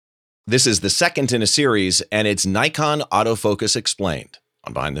This is the second in a series, and it's Nikon Autofocus Explained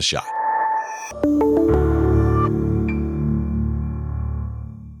on Behind the Shot.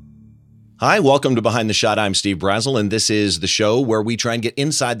 Hi, welcome to Behind the Shot. I'm Steve Brazill, and this is the show where we try and get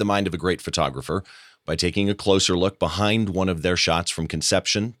inside the mind of a great photographer by taking a closer look behind one of their shots from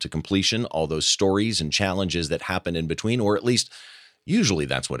conception to completion, all those stories and challenges that happen in between, or at least usually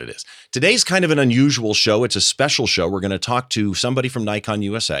that's what it is. Today's kind of an unusual show. It's a special show. We're going to talk to somebody from Nikon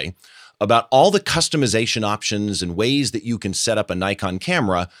USA about all the customization options and ways that you can set up a Nikon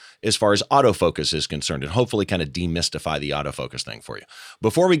camera as far as autofocus is concerned, and hopefully kind of demystify the autofocus thing for you.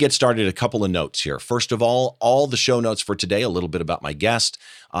 Before we get started, a couple of notes here. First of all the show notes for today, a little bit about my guest,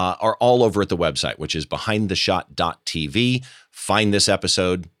 are all over at the website, which is behindtheshot.tv. Find this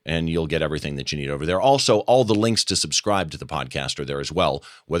episode and you'll get everything that you need over there. Also, all the links to subscribe to the podcast are there as well,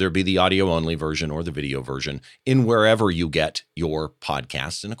 whether it be the audio only version or the video version, in wherever you get your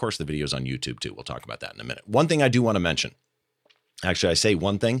podcasts. And of course, the videos on YouTube too. We'll talk about that in a minute. One thing I do want to mention, actually I say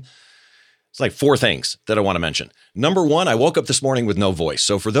one thing, it's like four things that I want to mention. Number one, I woke up this morning with no voice.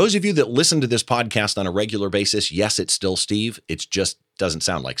 So for those of you that listen to this podcast on a regular basis, yes, it's still Steve. It just doesn't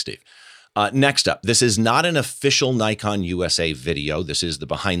sound like Steve. Next up, this is not an official Nikon USA video. This is the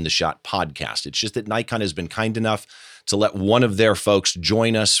Behind the Shot podcast. It's just that Nikon has been kind enough to let one of their folks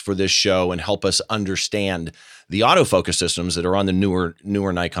join us for this show and help us understand the autofocus systems that are on the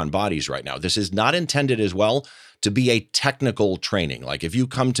newer Nikon bodies right now. This is not intended as well to be a technical training. Like if you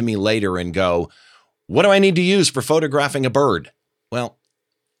come to me later and go, what do I need to use for photographing a bird? Well,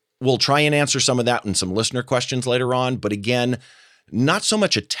 we'll try and answer some of that in some listener questions later on. But again, not so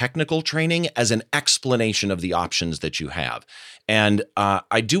much a technical training as an explanation of the options that you have. And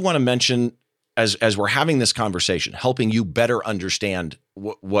I do want to mention, as we're having this conversation, helping you better understand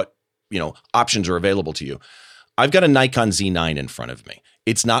what options are available to you. I've got a Nikon Z9 in front of me.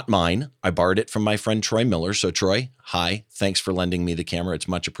 It's not mine. I borrowed it from my friend Troy Miller. So Troy, hi, thanks for lending me the camera. It's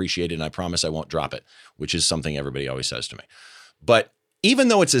much appreciated, and I promise I won't drop it, which is something everybody always says to me. But even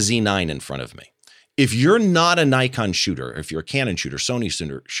though it's a Z9 in front of me, if you're not a Nikon shooter, if you're a Canon shooter, Sony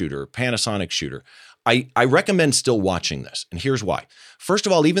shooter, Panasonic shooter, I recommend still watching this. And here's why. First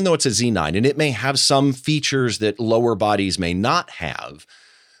of all, even though it's a Z9 and it may have some features that lower bodies may not have,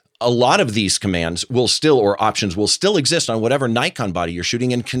 a lot of these commands will still, or options will still exist on whatever Nikon body you're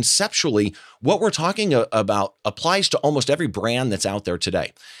shooting. And conceptually, what we're talking about applies to almost every brand that's out there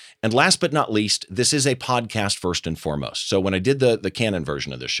today. And last but not least, this is a podcast first and foremost. So when I did the Canon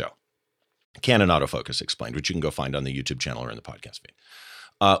version of this show, Canon Autofocus Explained, which you can go find on the YouTube channel or in the podcast feed.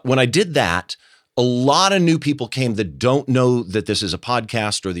 When I did that, a lot of new people came that don't know that this is a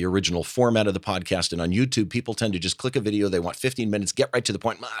podcast or the original format of the podcast. And on YouTube, people tend to just click a video. They want 15 minutes, get right to the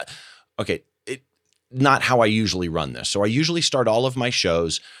point. Okay, not how I usually run this. So I usually start all of my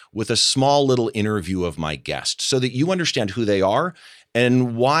shows with a small little interview of my guest so that you understand who they are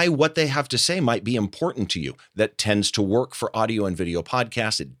and why what they have to say might be important to you. That tends to work for audio and video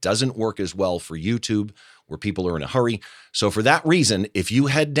podcasts. It doesn't work as well for YouTube, where people are in a hurry. So for that reason, if you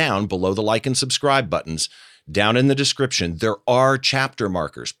head down below the like and subscribe buttons, down in the description, there are chapter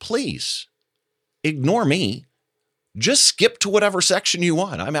markers. Please ignore me. Just skip to whatever section you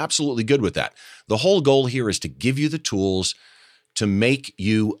want. I'm absolutely good with that. The whole goal here is to give you the tools to make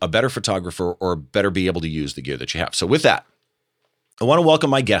you a better photographer or better be able to use the gear that you have. So with that, I want to welcome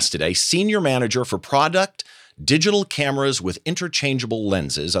my guest today, Senior Manager for Product Digital Cameras with Interchangeable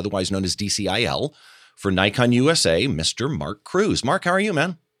Lenses, otherwise known as DCIL, for Nikon USA, Mr. Mark Cruz. Mark, how are you,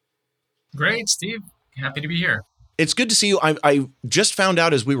 man? Great, Steve. Happy to be here. It's good to see you. I just found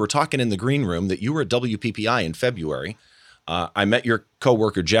out as we were talking in the green room that you were at WPPI in February. I met your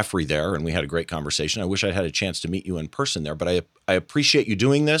coworker, Jeffrey, there, and we had a great conversation. I wish I'd had a chance to meet you in person there, but I appreciate you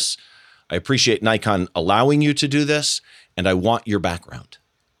doing this. I appreciate Nikon allowing you to do this, and I want your background.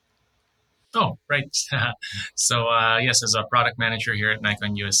 Oh, right. So, yes, as a product manager here at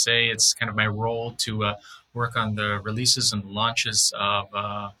Nikon USA, it's kind of my role to work on the releases and launches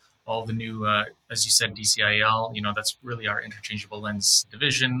of all the new, as you said, DCIL. That's really our interchangeable lens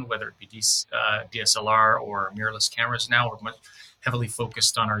division, whether it be DSLR or mirrorless cameras. Now we're much heavily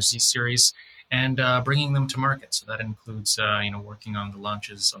focused on our Z series and bringing them to market. So that includes, working on the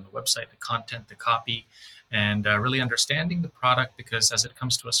launches on the website, the content, the copy, and really understanding the product, because as it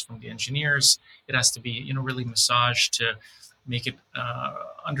comes to us from the engineers, it has to be, really massaged to make it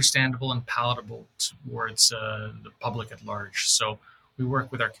understandable and palatable towards the public at large. So we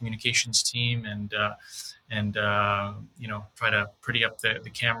work with our communications team and try to pretty up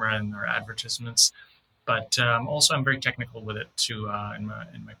the camera and our advertisements. But also, I'm very technical with it too. In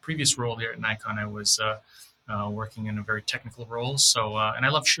my previous role here at Nikon, I was working in a very technical role. So, and I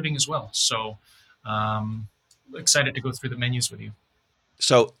love shooting as well. So, excited to go through the menus with you.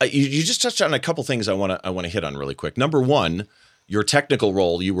 So you just touched on a couple things I want to hit on really quick. Number one, your technical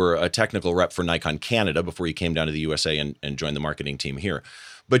role. You were a technical rep for Nikon Canada before you came down to the USA and joined the marketing team here.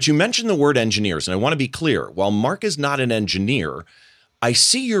 But you mentioned the word engineers, and I want to be clear. While Mark is not an engineer, I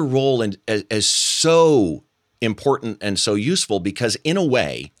see your role as so important and so useful because, in a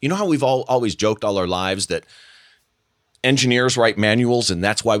way, you know how we've always joked all our lives that engineers write manuals and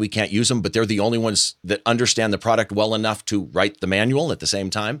that's why we can't use them, but they're the only ones that understand the product well enough to write the manual at the same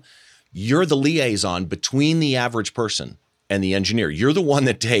time. You're the liaison between the average person and the engineer. You're the one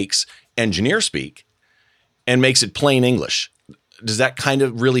that takes engineer speak and makes it plain English. Does that kind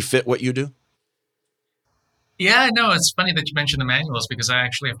of really fit what you do? Yeah, no, it's funny that you mentioned the manuals because I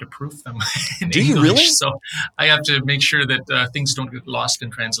actually have to proof them in Do English. you really? So I have to make sure that things don't get lost in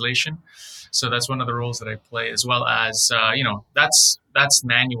translation. So that's one of the roles that I play, as well as that's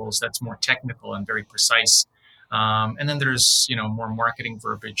manuals. That's more technical and very precise. And then there's more marketing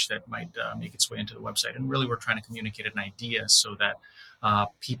verbiage that might make its way into the website. And really, we're trying to communicate an idea so that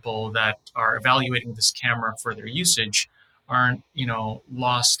people that are evaluating this camera for their usage aren't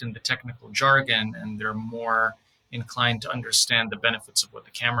lost in the technical jargon, and they're more inclined to understand the benefits of what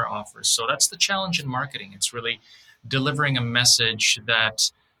the camera offers. So that's the challenge in marketing. It's really delivering a message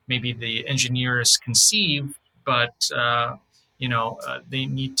that maybe the engineers conceive, but they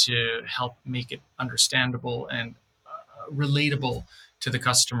need to help make it understandable and relatable to the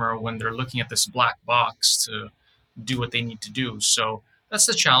customer when they're looking at this black box to do what they need to do. So that's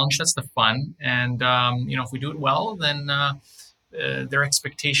the challenge. That's the fun. And if we do it well, then their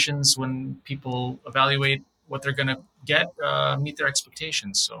expectations when people evaluate what they're going to get meet their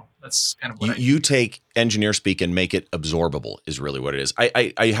expectations. So that's kind of what you take engineer speak and make it absorbable is really what it is.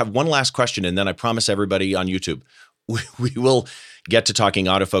 I have one last question, and then I promise everybody on YouTube we will get to talking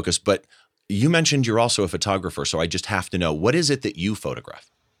autofocus. But you mentioned you're also a photographer, so I just have to know, what is it that you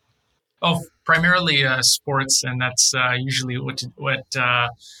photograph? Oh, primarily sports, and that's usually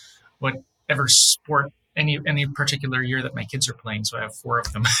whatever sport any particular year that my kids are playing. So I have 4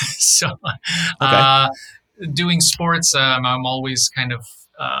 of them. So Okay. Doing sports, I'm always kind of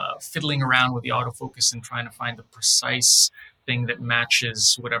fiddling around with the autofocus and trying to find the precise thing that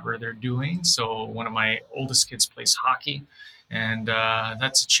matches whatever they're doing. So one of my oldest kids plays hockey, and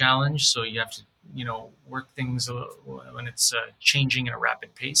that's a challenge. So you have to work things when it's changing at a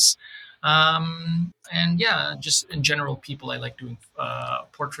rapid pace. And yeah, just in general, people, I like doing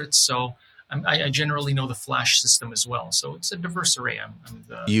portraits. So I generally know the flash system as well. So it's a diverse array.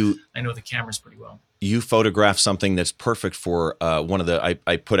 I know the cameras pretty well. You photograph something that's perfect for one of the,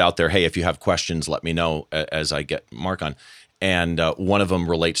 I put out there, hey, if you have questions, let me know as I get Mark on. And one of them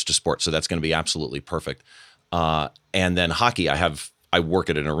relates to sports. So that's going to be absolutely perfect. And then hockey, I work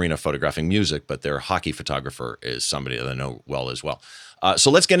at an arena photographing music, but their hockey photographer is somebody that I know well as well. So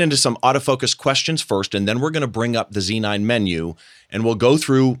let's get into some autofocus questions first, and then we're going to bring up the Z9 menu, and we'll go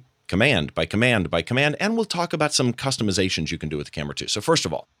through command by command by command, and we'll talk about some customizations you can do with the camera too. So first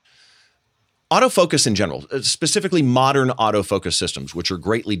of all, autofocus in general, specifically modern autofocus systems, which are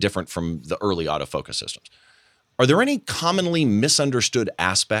greatly different from the early autofocus systems. Are there any commonly misunderstood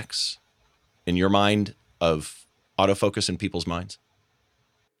aspects in your mind of autofocus in people's minds?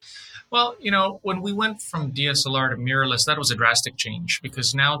 Well, when we went from DSLR to mirrorless, that was a drastic change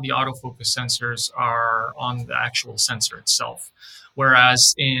because now the autofocus sensors are on the actual sensor itself.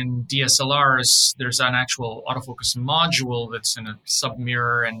 Whereas in DSLRs, there's an actual autofocus module that's in a sub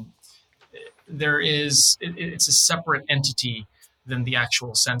mirror, and it's a separate entity than the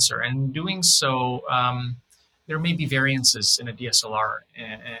actual sensor. And in doing so, there may be variances in a DSLR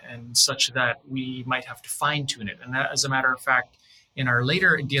and such that we might have to fine tune it. And that, as a matter of fact, in our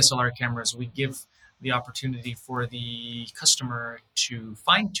later DSLR cameras, we give the opportunity for the customer to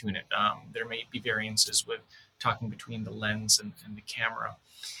fine tune it. There may be variances with talking between the lens and the camera.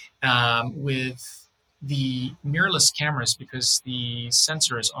 With the mirrorless cameras, because the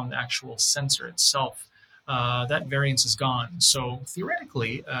sensor is on the actual sensor itself, that variance is gone. So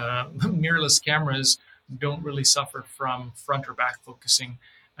theoretically, mirrorless cameras don't really suffer from front or back focusing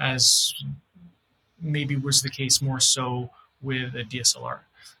as maybe was the case more so with a DSLR.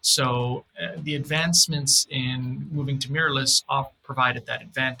 So the advancements in moving to mirrorless provided that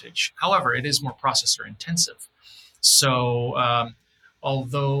advantage. However, it is more processor intensive. So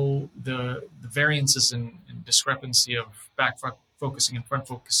although the variances and discrepancy of back focusing and front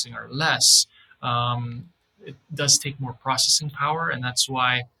focusing are less, it does take more processing power, and that's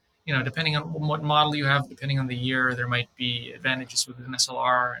why depending on what model you have, depending on the year, there might be advantages with an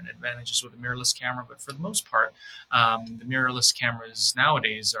SLR and advantages with a mirrorless camera. But for the most part, the mirrorless cameras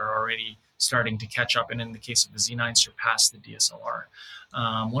nowadays are already starting to catch up, and in the case of the Z9, surpass the DSLR.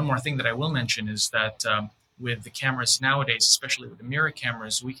 One more thing that I will mention is that with the cameras nowadays, especially with the mirror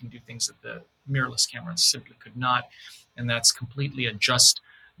cameras, we can do things that the mirrorless cameras simply could not, and that's completely adjust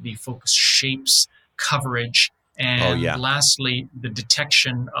the focus shapes, coverage, and lastly, the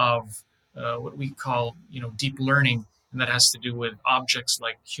detection of what we call, deep learning, and that has to do with objects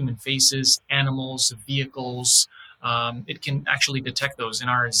like human faces, animals, vehicles. It can actually detect those. In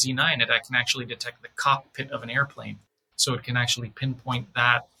our Z9, it can actually detect the cockpit of an airplane. So it can actually pinpoint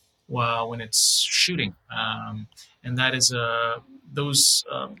that when it's shooting. And that is those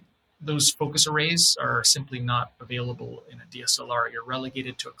focus arrays are simply not available in a DSLR. You're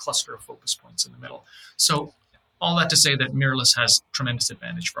relegated to a cluster of focus points in the middle. So all that to say that mirrorless has tremendous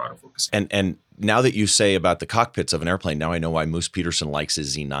advantage for autofocusing. And now that you say about the cockpits of an airplane, now I know why Moose Peterson likes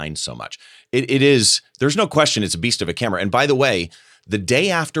his Z9 so much. It is, there's no question it's a beast of a camera. And by the way, the day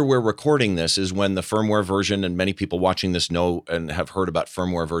after we're recording this is when the firmware version, and many people watching this know and have heard about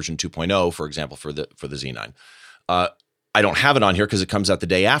firmware version 2.0, for example, for the Z9. I don't have it on here because it comes out the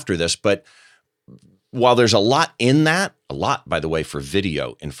day after this, but while there's a lot in that, a lot, by the way, for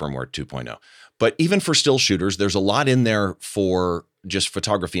video in firmware 2.0, but even for still shooters, there's a lot in there for just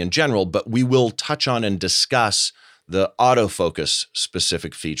photography in general, but we will touch on and discuss the autofocus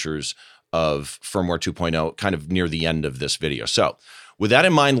specific features of firmware 2.0 kind of near the end of this video. So with that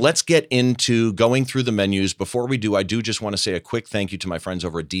in mind, let's get into going through the menus. Before we do, I do just want to say a quick thank you to my friends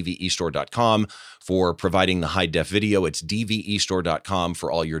over at dvestore.com for providing the high-def video. It's dvestore.com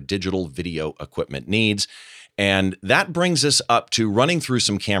for all your digital video equipment needs. And that brings us up to running through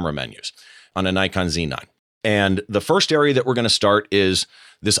some camera menus on a Nikon Z9. And the first area that we're going to start is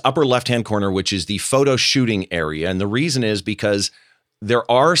this upper left-hand corner, which is the photo shooting area. And the reason is because there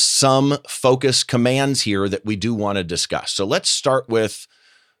are some focus commands here that we do want to discuss. So let's start with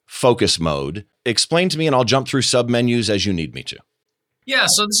focus mode. Explain to me, and I'll jump through sub-menus as you need me to. Yeah,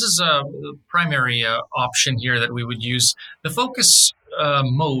 so this is a primary option here that we would use. The focus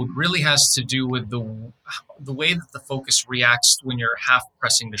mode really has to do with the way that the focus reacts when you're half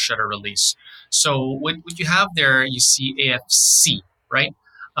pressing the shutter release. So what you have there, you see AFC, right?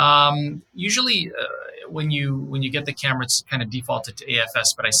 Usually when you get the camera, it's kind of defaulted to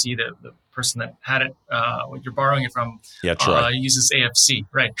AFS, but I see the person that had it, what you're borrowing it from, Troy. Uses AFC,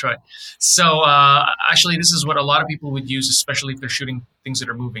 right, Troy. So actually, this is what a lot of people would use, especially if they're shooting things that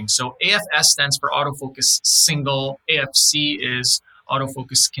are moving. So AFS stands for autofocus single. AFC is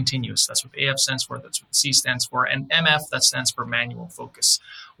autofocus continuous. That's what AF stands for. That's what C stands for. And MF, that stands for manual focus,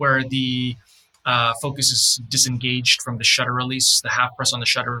 where the focus is disengaged from the shutter release, the half press on the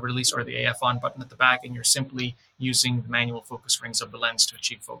shutter release, or the AF on button at the back, and you're simply using the manual focus rings of the lens to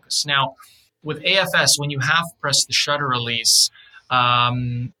achieve focus. Now, with AFS, when you half press the shutter release,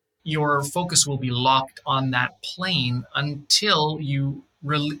 your focus will be locked on that plane until you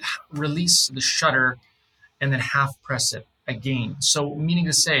release the shutter and then half press it again. So meaning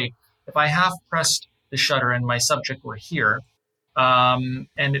to say, if I half pressed the shutter and my subject were here, and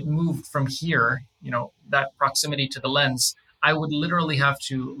it moved from here, that proximity to the lens, I would literally have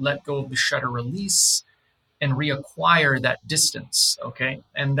to let go of the shutter release and reacquire that distance, okay?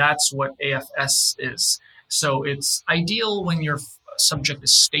 And that's what AFS is. So it's ideal when your subject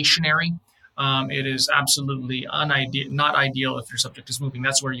is stationary. It is absolutely not ideal if your subject is moving.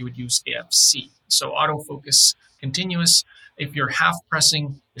 That's where you would use AFC. So autofocus continuous. If you're half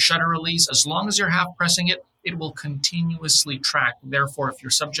pressing the shutter release, as long as you're half pressing it, it will continuously track. Therefore, if your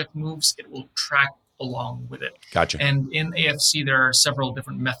subject moves, it will track along with it. Gotcha. And in AFC, there are several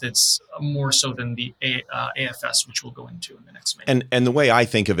different methods, more so than the AFS, which we'll go into in the next minute. And the way I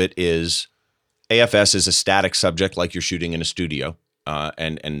think of it is AFS is a static subject like you're shooting in a studio.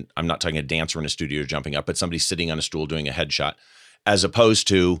 And I'm not talking a dancer in a studio jumping up, but somebody sitting on a stool doing a headshot, as opposed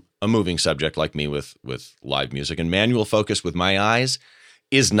to a moving subject like me with live music. And manual focus with my eyes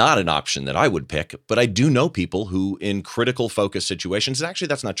is not an option that I would pick, but I do know people who in critical focus situations, and actually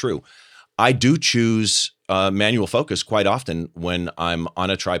that's not true. I do choose manual focus quite often when I'm on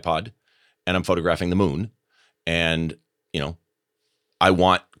a tripod and I'm photographing the moon and, I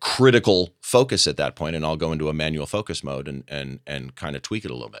want critical focus at that point, and I'll go into a manual focus mode and kind of tweak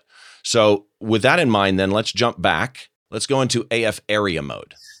it a little bit. So with that in mind, then let's jump back. Let's go into AF area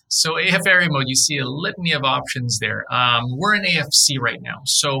mode. So AF area mode, you see a litany of options there. We're in AFC right now.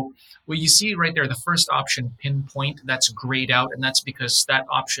 So what you see right there, the first option, pinpoint, that's grayed out, and that's because that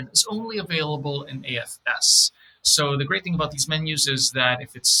option is only available in AFS. So the great thing about these menus is that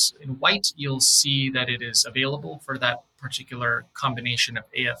if it's in white, you'll see that it is available for that particular combination of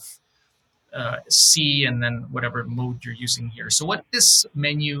AF C and then whatever mode you're using here. So what this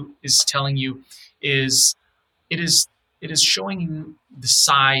menu is telling you is it is showing you the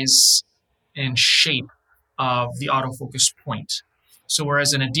size and shape of the autofocus point. So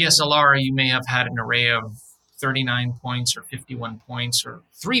whereas in a DSLR you may have had an array of 39 points or 51 points or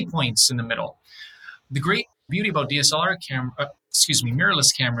 3 points in the middle. The great beauty about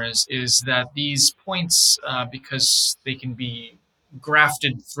mirrorless cameras is that these points, because they can be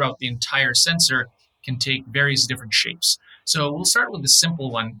grafted throughout the entire sensor, can take various different shapes. So we'll start with the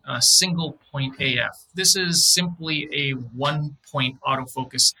simple one, single point AF. This is simply a 1-point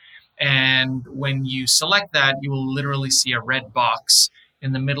autofocus. And when you select that, you will literally see a red box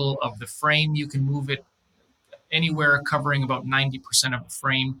in the middle of the frame. You can move it anywhere, covering about 90% of the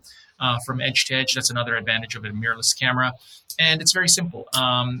frame from edge to edge. That's another advantage of a mirrorless camera. And it's very simple.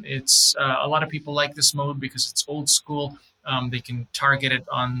 It's a lot of people like this mode because it's old school. They can target it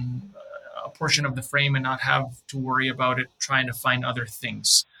on a portion of the frame and not have to worry about it trying to find other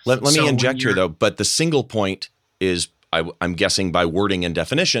things. Let me inject here, though. But the single point is, I'm guessing by wording and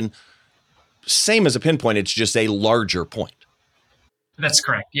definition, same as a pinpoint. It's just a larger point. That's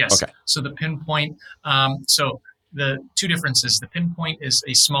correct. Yes. Okay. So the pinpoint. So the two differences: the pinpoint is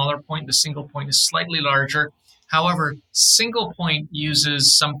a smaller point. The single point is slightly larger. However, single point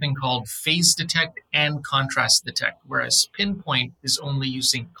uses something called phase detect and contrast detect, whereas pinpoint is only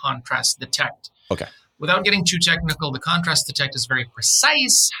using contrast detect. Okay. Without getting too technical, the contrast detect is very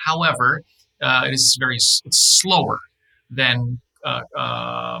precise. However, it's slower than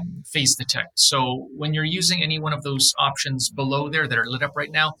phase detect. So when you're using any one of those options below there that are lit up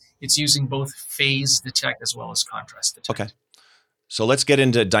right now, it's using both phase detect as well as contrast detect. Okay. So let's get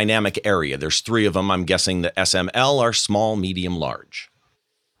into dynamic area. There's 3 of them. I'm guessing the SML are small, medium, large.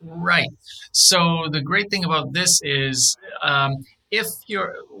 Right. So the great thing about this is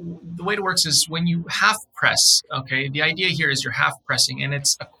the way it works is when you half press, okay, the idea here is you're half pressing and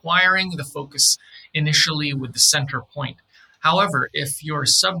it's acquiring the focus initially with the center point. However, if your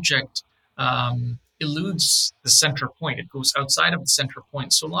subject eludes the center point, it goes outside of the center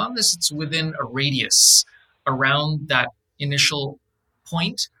point, so long as it's within a radius around that initial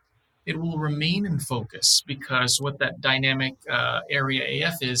point, it will remain in focus, because what that dynamic area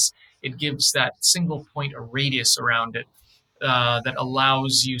AF is, it gives that single point a radius around it that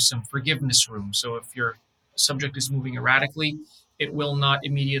allows you some forgiveness room. So if your subject is moving erratically, it will not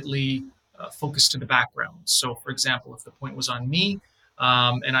immediately focus to the background. So for example, if the point was on me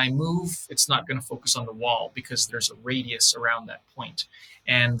and I move, it's not going to focus on the wall because there's a radius around that point.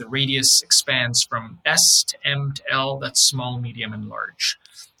 And the radius expands from S to M to L, that's small, medium, and large.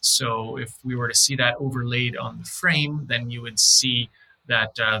 So if we were to see that overlaid on the frame, then you would see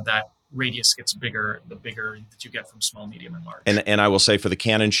that that radius gets bigger, the bigger that you get from small, medium, and large. And I will say for the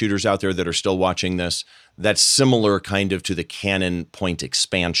Canon shooters out there that are still watching this, that's similar kind of to the Canon point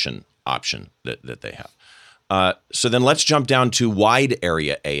expansion option that they have. So then let's jump down to wide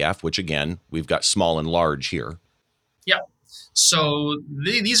area AF, which again, we've got small and large here. Yeah. So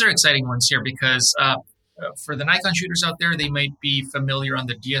these are exciting ones here because for the Nikon shooters out there, they might be familiar on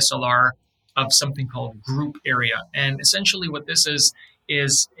the DSLR of something called group area. And essentially what this is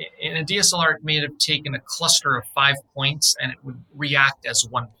in a DSLR, it may have taken a cluster of 5 points and it would react as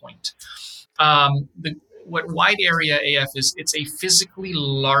 1 point. What wide area AF is, it's a physically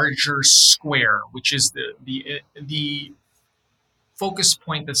larger square, which is the focus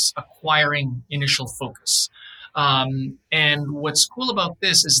point that's acquiring initial focus. And what's cool about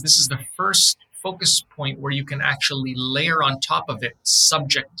this is the first focus point where you can actually layer on top of it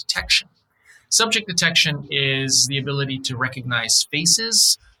subject detection. Subject detection is the ability to recognize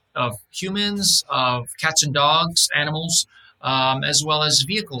faces of humans, of cats and dogs, animals, as well as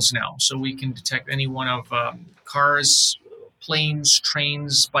vehicles now. So we can detect any one of cars, planes,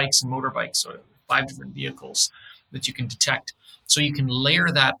 trains, bikes, and motorbikes. So 5 different vehicles that you can detect. So you can layer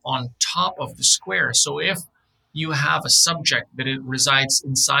that on top of the square. So if you have a subject that it resides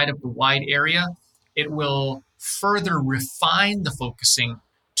inside of the wide area, it will further refine the focusing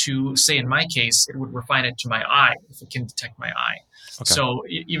to, say in my case, it would refine it to my eye if it can detect my eye. Okay. So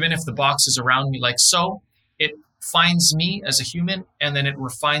even if the box is around me like so, it finds me as a human and then it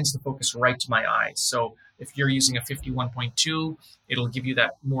refines the focus right to my eye. So if you're using a 51.2, it'll give you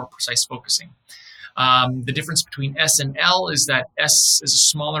that more precise focusing. The difference between S and L is that S is a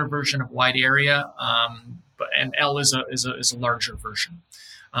smaller version of wide area, and L is a larger version.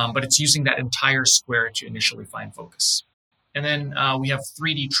 But it's using that entire square to initially find focus. And then we have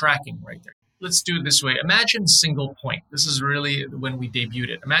 3D tracking right there. let's do it this way. Imagine single point. This is really when we debuted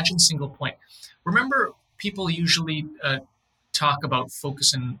it. Imagine single point. Remember, people usually talk about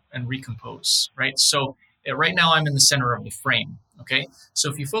focus and recompose, right? So right now I'm in the center of the frame, okay? So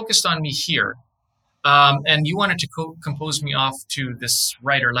if you focused on me here, and you wanted to compose me off to this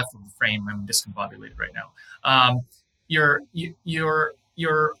right or left of the frame, I'm discombobulated right now.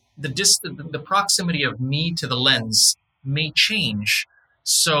 The proximity of me to the lens may change.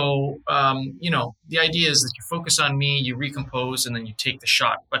 So, the idea is that you focus on me, you recompose, and then you take the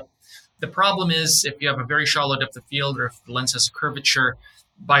shot. But the problem is if you have a very shallow depth of field or if the lens has a curvature,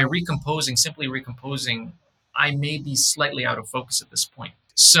 by simply recomposing, I may be slightly out of focus at this point.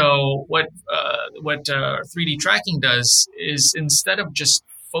 So what 3D tracking does is instead of just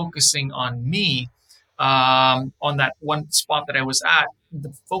focusing on me, on that one spot that I was at,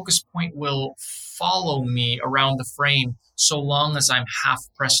 the focus point will follow me around the frame so long as I'm half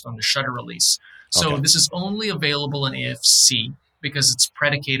pressed on the shutter release. So This is only available in AFC because it's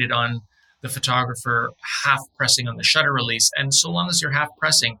predicated on the photographer half pressing on the shutter release. And so long as you're half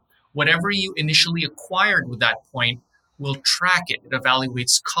pressing, whatever you initially acquired with that point will track it. It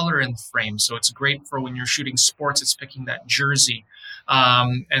evaluates color in the frame. So it's great for when you're shooting sports, it's picking that jersey,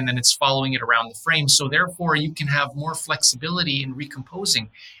 and then it's following it around the frame. So therefore, you can have more flexibility in recomposing.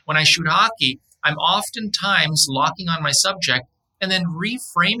 When I shoot hockey, I'm oftentimes locking on my subject and then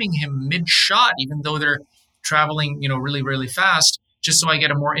reframing him mid-shot, even though they're traveling, really, really fast, just so I get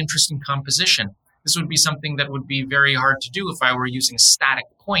a more interesting composition. This would be something that would be very hard to do if I were using a static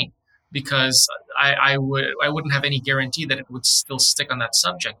point, because I wouldn't have any guarantee that it would still stick on that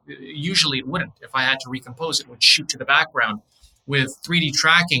subject. Usually it wouldn't. If I had to recompose, it would shoot to the background. With 3D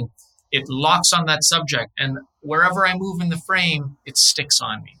tracking, it locks on that subject, and wherever I move in the frame, it sticks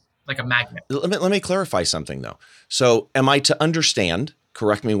on me like a magnet. Let me clarify something, though. So am I to understand,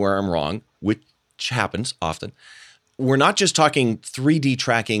 correct me where I'm wrong, which happens often, we're not just talking 3D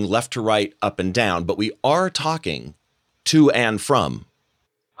tracking left to right, up and down, but we are talking to and from.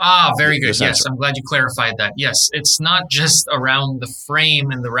 Very good. Yes, I'm glad you clarified that. Yes, it's not just around the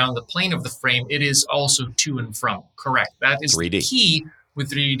frame and around the plane of the frame. It is also to and from. Correct. That is 3D. The key with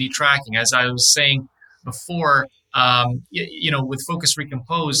 3D tracking. As I was saying before, with focus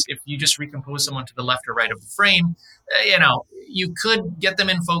recompose, if you just recompose someone to the left or right of the frame, you could get them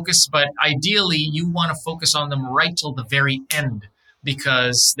in focus, but ideally you want to focus on them right till the very end,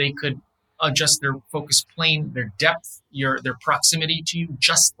 because they could adjust their focus plane, their depth, their proximity to you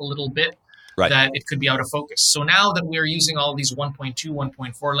just a little bit, right, that it could be out of focus. So now that we're using all these 1.2,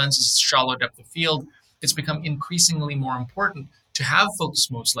 1.4 lenses, shallow depth of field, it's become increasingly more important to have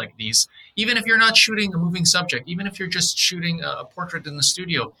focus modes like these. Even if you're not shooting a moving subject, even if you're just shooting a portrait in the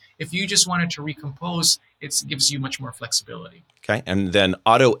studio, if you just wanted to recompose, it gives you much more flexibility. Okay. And then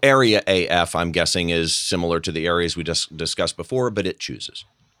auto area AF, I'm guessing, is similar to the areas we just discussed before, but it chooses.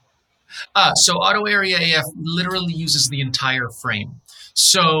 So auto area AF literally uses the entire frame.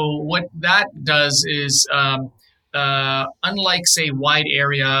 So what that does is, unlike, say, wide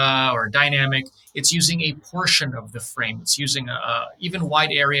area or dynamic, it's using a portion of the frame. It's using even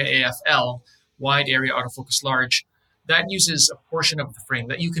wide area AFL, wide area autofocus large. That uses a portion of the frame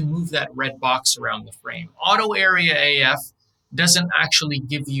that you can move that red box around the frame. Auto area AF doesn't actually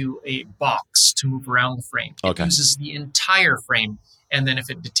give you a box to move around the frame. It uses the entire frame. And then if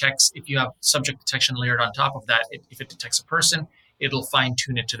you have subject detection layered on top of that, if it detects a person, it'll fine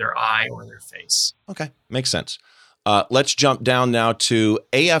tune it to their eye or their face. Okay, makes sense. Let's jump down now to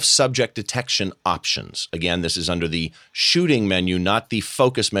AF subject detection options. Again, this is under the shooting menu, not the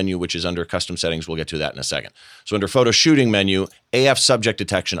focus menu, which is under custom settings. We'll get to that in a second. So under photo shooting menu, AF subject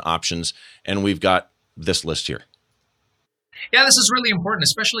detection options, and we've got this list here. Yeah, this is really important,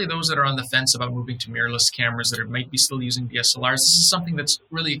 especially those that are on the fence about moving to mirrorless cameras that might be still using DSLRs. This is something that's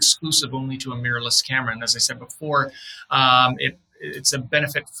really exclusive only to a mirrorless camera. And as I said before, it's a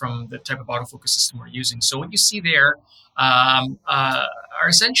benefit from the type of autofocus system we're using. So what you see there are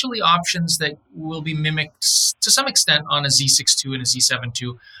essentially options that will be mimicked to some extent on a Z6 II and a Z7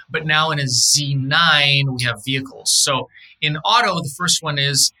 II, but now in a Z9, we have vehicles. So in auto, the first one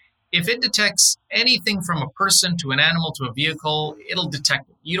is, if it detects anything from a person to an animal to a vehicle, it'll detect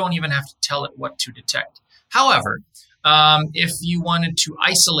it. You don't even have to tell it what to detect. However, if you wanted to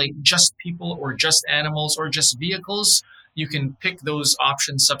isolate just people or just animals or just vehicles, you can pick those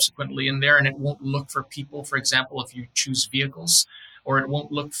options subsequently in there, and it won't look for people, for example, if you choose vehicles, or it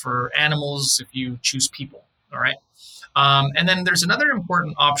won't look for animals if you choose people. All right. And then there's another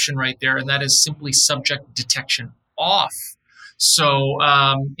important option right there, and that is simply subject detection off. So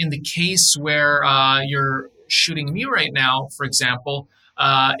in the case where you're shooting me right now, for example,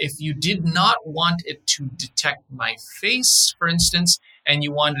 If you did not want it to detect my face, for instance, and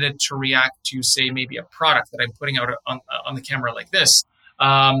you wanted it to react to, say, maybe a product that I'm putting out on the camera like this,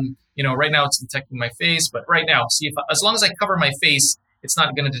 right now it's detecting my face, but right now, see, as long as I cover my face, it's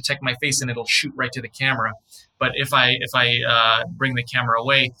not going to detect my face and it'll shoot right to the camera. But if I bring the camera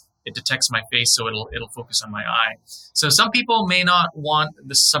away, it detects my face, so it'll focus on my eye. So some people may not want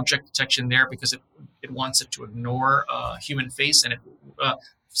the subject detection there because it wants it to ignore human face, and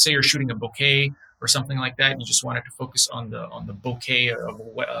say you're shooting a bouquet or something like that, and you just want it to focus on the bouquet of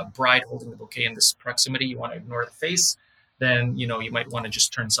a bride holding the bouquet in this proximity. You want to ignore the face, then you might want to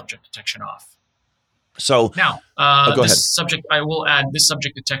just turn subject detection off. So now, go ahead. I will add, this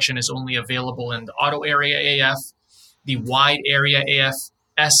subject detection is only available in the auto area AF, the wide area AF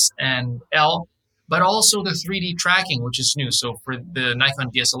S and L, but also the 3D tracking, which is new. So for the Nikon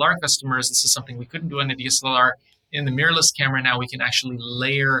DSLR customers, this is something we couldn't do on the DSLR. In the mirrorless camera now, we can actually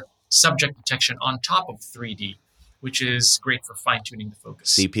layer subject detection on top of 3D, which is great for fine-tuning the focus.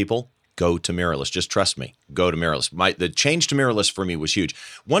 See, people? Go to mirrorless. Just trust me. Go to mirrorless. The change to mirrorless for me was huge.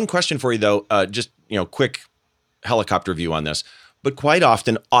 One question for you, though, just quick helicopter view on this. But quite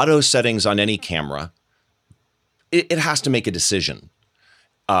often, auto settings on any camera, it has to make a decision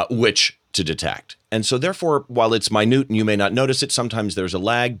which to detect. And so therefore, while it's minute and you may not notice it, sometimes there's a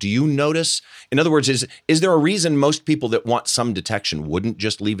lag. Do you notice? In other words, is there a reason most people that want some detection wouldn't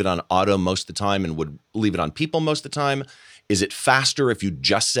just leave it on auto most of the time and would leave it on people most of the time? Is it faster if you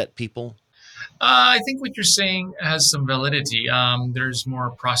just set people? I think what you're saying has some validity. There's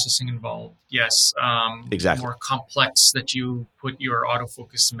more processing involved. Yes. Exactly. More complex that you put your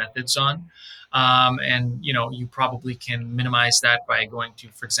autofocus methods on. And you probably can minimize that by going to,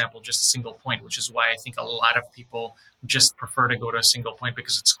 for example, just a single point, which is why I think a lot of people just prefer to go to a single point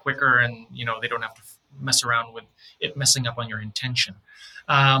because it's quicker and, they don't have to mess around with it messing up on your intention.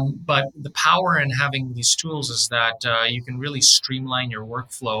 But the power in having these tools is that you can really streamline your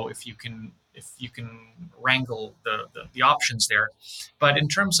workflow if you can wrangle the options there. But in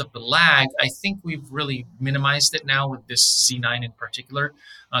terms of the lag, I think we've really minimized it now with this Z9 in particular.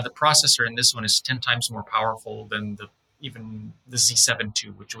 The processor in this one is 10 times more powerful than even the Z7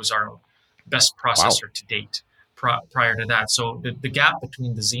 II, which was our best processor to date prior to that. So the gap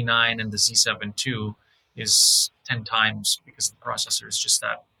between the Z9 and the Z7 II is 10 times because the processor is just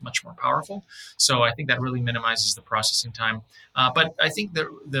that much more powerful. So I think that really minimizes the processing time. But I think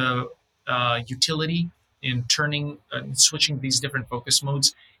the utility in switching these different focus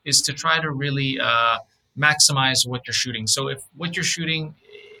modes is to try to really maximize what you're shooting. So if what you're shooting,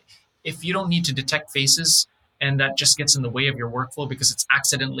 if you don't need to detect faces and that just gets in the way of your workflow because it's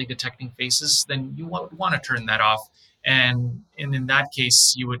accidentally detecting faces, then you want to turn that off. And in that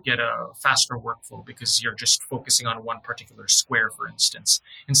case, you would get a faster workflow because you're just focusing on one particular square, for instance,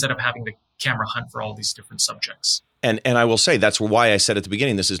 instead of having the camera hunt for all these different subjects. And I will say that's why I said at the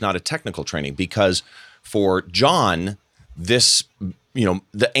beginning, this is not a technical training, because for John, this,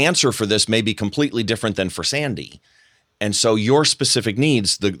 the answer for this may be completely different than for Sandy. And so your specific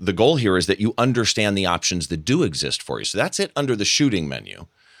needs, the goal here is that you understand the options that do exist for you. So that's it under the shooting menu.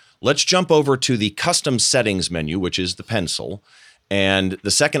 Let's jump over to the custom settings menu, which is the pencil. And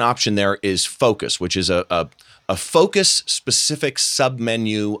the second option there is focus, which is a focus specific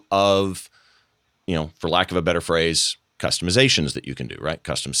submenu of, for lack of a better phrase, customizations that you can do, right?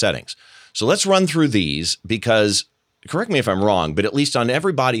 Custom settings. So let's run through these because, correct me if I'm wrong, but at least on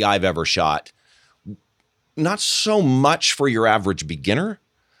every body I've ever shot, not so much for your average beginner,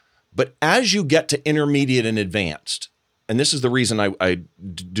 but as you get to intermediate and advanced, and this is the reason I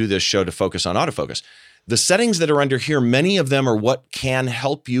do this show to focus on autofocus, the settings that are under here, many of them are what can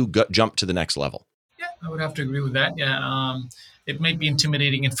help you jump to the next level. Yeah, I would have to agree with that. Yeah, it might be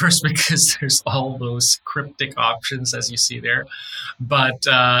intimidating at first because there's all those cryptic options as you see there. But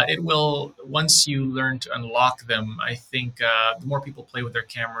it will, once you learn to unlock them, I think the more people play with their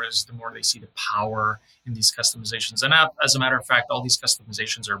cameras, the more they see the power in these customizations. And as a matter of fact, all these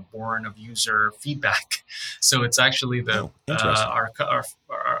customizations are born of user feedback. So it's actually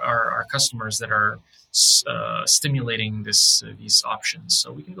our customers that are stimulating these options.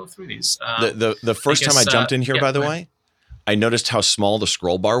 So we can go through these. The first time I jumped in here, by the way, I noticed how small the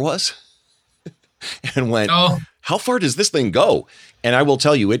scroll bar was and went, how far does this thing go? And I will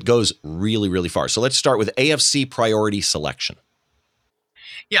tell you, it goes really, really far. So let's start with AFC priority selection.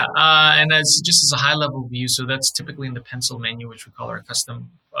 Yeah, and just as a high-level view, so that's typically in the pencil menu, which we call our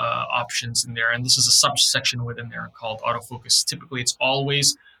custom options in there. And this is a subsection within there called autofocus. Typically, it's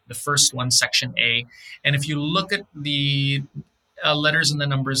always the first one, section A. And if you look at the letters and the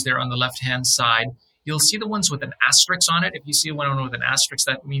numbers there on the left-hand side, you'll see the ones with an asterisk on it. If you see one with an asterisk,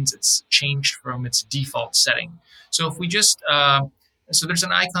 that means it's changed from its default setting. So if we just, so there's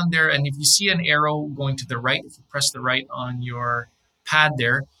an icon there, and if you see an arrow going to the right, if you press the right on your pad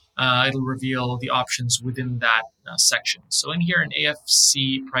there, it'll reveal the options within that section. So in here in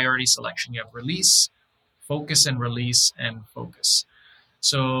AFC priority selection, you have release, focus and release, and focus.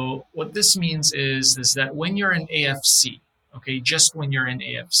 So what this means is that when you're in AFC, okay, just when you're in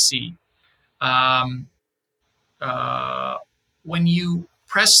AFC, when you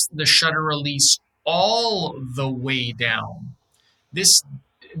press the shutter release all the way down, this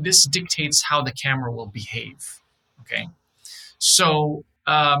dictates how the camera will behave. Okay, so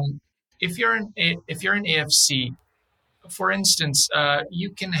if you're in AFC, for instance,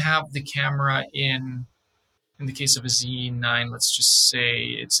 you can have the camera in the case of a Z9, let's just say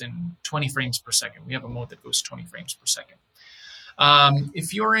it's in 20 frames per second. We have a mode that goes 20 frames per second.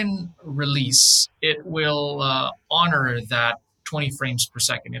 If you're in release, it will honor that 20 frames per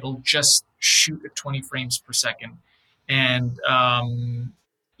second. It'll just shoot at 20 frames per second. And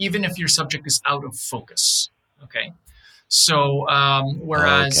even if your subject is out of focus, okay? So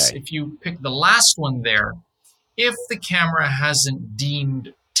whereas if you pick the last one there, if the camera hasn't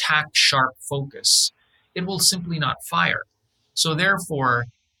deemed tack sharp focus, it will simply not fire. So therefore,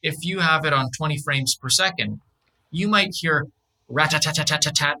 if you have it on 20 frames per second, you might hear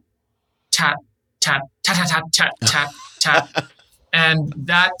rat-tat-tat-tat-tat-tat, tat, tat, tat-tat-tat-tat-tat. And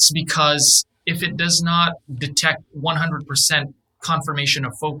that's because if it does not detect 100% confirmation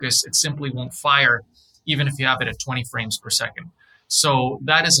of focus, it simply won't fire, even if you have it at 20 frames per second. So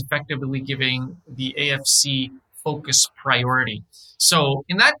that is effectively giving the AFC focus priority. So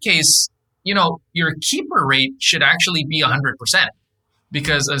in that case, your keeper rate should actually be 100%,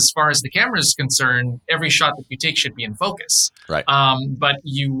 because as far as the camera is concerned, every shot that you take should be in focus. Right. But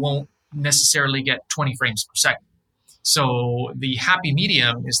you won't necessarily get 20 frames per second. So the happy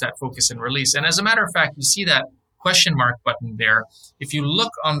medium is that focus and release. And as a matter of fact, you see that question mark button there. If you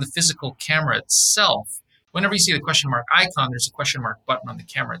look on the physical camera itself, whenever you see the question mark icon, there's a question mark button on the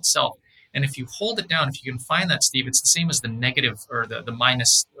camera itself. And if you hold it down, if you can find that, Steve, it's the same as the negative or the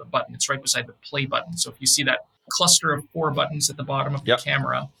minus button. It's right beside the play button. So if you see that cluster of 4 buttons at the bottom of the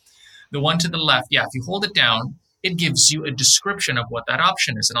camera, the one to the left, if you hold it down, it gives you a description of what that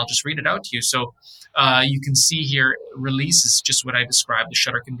option is. And I'll just read it out to you. So you can see here, release is just what I described. The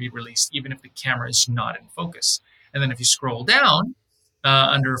shutter can be released even if the camera is not in focus. And then if you scroll down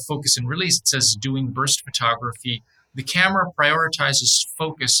under focus and release, it says doing burst photography. The camera prioritizes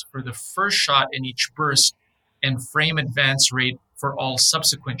focus for the first shot in each burst and frame advance rate for all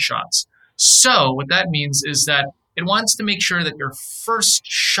subsequent shots. So what that means is that it wants to make sure that your first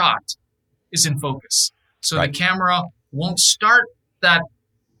shot is in focus. So the camera won't start that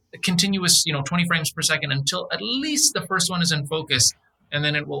continuous, 20 frames per second until at least the first one is in focus, and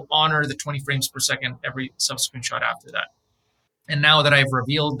then it will honor the 20 frames per second every subsequent shot after that. And now that I've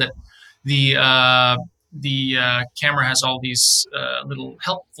revealed that the camera has all these little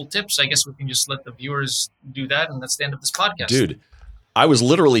helpful tips, I guess we can just let the viewers do that, and that's the end of this podcast. Dude, I was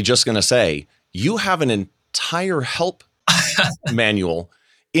literally just going to say, you have an entire help manual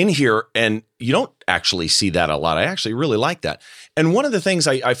in here, and you don't actually see that a lot. I actually really like that. And one of the things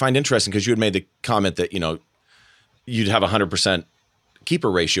I find interesting, because you had made the comment that, you'd have 100% keeper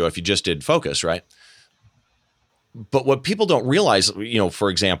ratio if you just did focus, right? But what people don't realize, for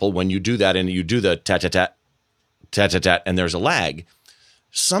example, when you do that and you do the tat-tat-tat, tat-tat-tat, and there's a lag,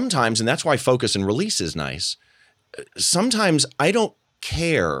 sometimes, and that's why focus and release is nice, sometimes I don't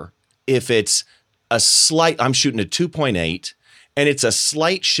care if it's I'm shooting a 2.8, and it's a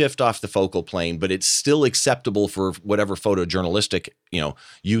slight shift off the focal plane, but it's still acceptable for whatever photojournalistic,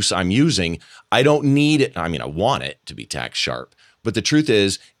 use I'm using. I don't need it. I mean, I want it to be tack sharp, but the truth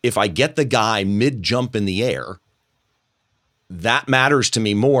is, if I get the guy mid-jump in the air, that matters to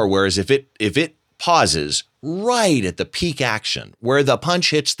me more. Whereas if it pauses right at the peak action where the punch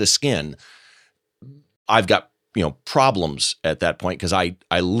hits the skin, I've got, problems at that point because I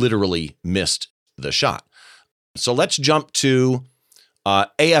literally missed the shot. So let's jump to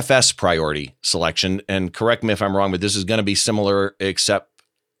AFS priority selection, and correct me if I'm wrong, but this is going to be similar except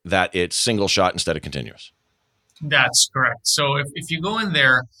that it's single shot instead of continuous. That's correct. So if you go in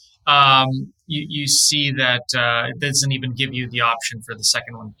there, you see that it doesn't even give you the option for the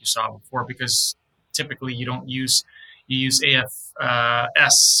second one you saw before, because typically you use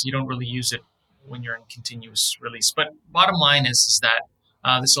AFS. You don't really use it when you're in continuous release. But bottom line is that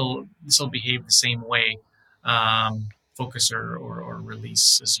this will behave the same way, focus or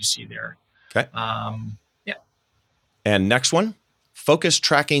release, as you see there. Okay. And next one, focus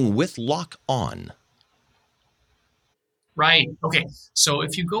tracking with lock on. Right. Okay. So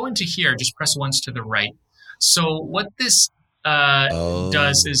if you go into here, just press once to the right. So what this uh,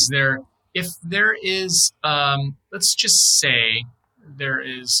 does Oh, is if there is, let's just say there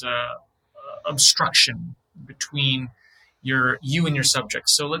is obstruction between you and your subject.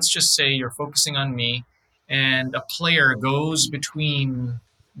 So let's just say you're focusing on me, and a player goes between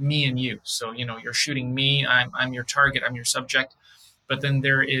me and you. So you're shooting me. I'm your target. I'm your subject. But then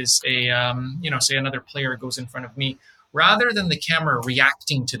there is say another player goes in front of me. Rather than the camera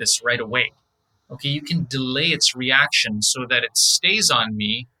reacting to this right away, okay, you can delay its reaction so that it stays on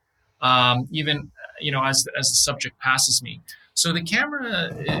me, even as the subject passes me. So the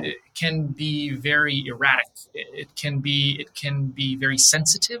camera can be very erratic. It can be very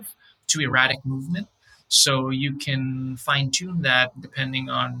sensitive to erratic movement. So you can fine tune that depending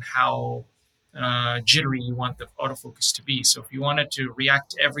on how jittery you want the autofocus to be. So if you want it to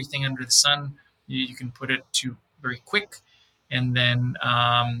react to everything under the sun, you can put it to very quick, and then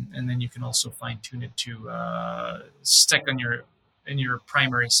you can also fine tune it to stick on your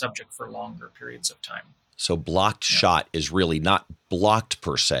primary subject for longer periods of time. so blocked Yeah. shot is really not blocked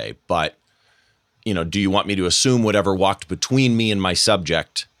per se, but do you want me to assume whatever walked between me and my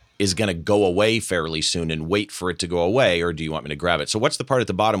subject is going to go away fairly soon and wait for it to go away, or do you want me to grab it? So what's the part at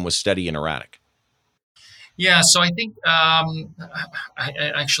the bottom with steady and erratic? Yeah, so I think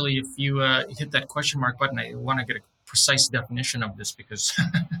actually, if you hit that question mark button, I want to get a precise definition of this because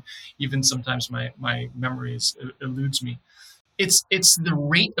even sometimes my memory eludes me. It's the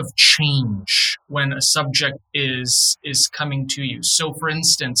rate of change when a subject is coming to you. So, for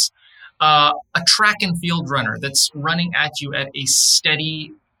instance, a track and field runner that's running at you at a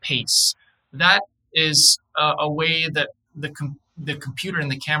steady pace. That is a way that the computer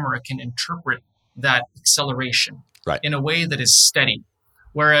and the camera can interpret that acceleration Right. in a way that is steady.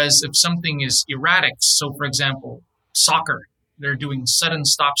 Whereas if something is erratic, so for example, soccer, they're doing sudden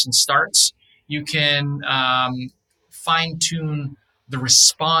stops and starts. You can fine tune the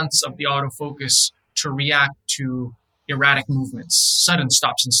response of the autofocus to react to erratic movements, sudden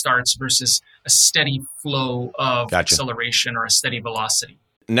stops and starts versus a steady flow of Gotcha. acceleration or a steady velocity.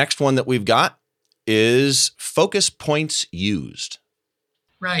 Next one that we've got is focus points used.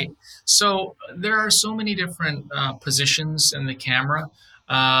 Right. So there are so many different positions in the camera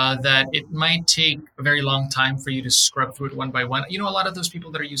that it might take a very long time for you to scrub through it one by one. A lot of those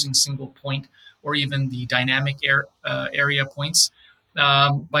people that are using single point or even the dynamic area points,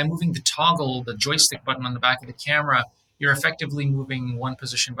 by moving the joystick button on the back of the camera, you're effectively moving one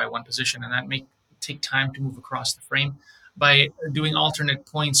position by one position, and that may take time to move across the frame. By doing alternate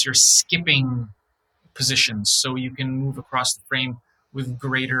points, you're skipping positions, so you can move across the frame with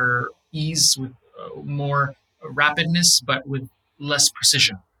greater ease, with more rapidness, but with less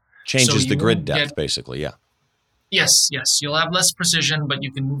precision. Changes So the you grid won't depth, basically. Yeah. Yes, you'll have less precision, but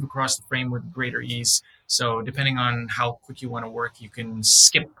you can move across the frame with greater ease. So depending on how quick you want to work, you can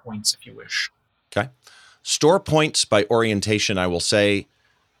skip points if you wish. Okay. Store points by orientation, I will say,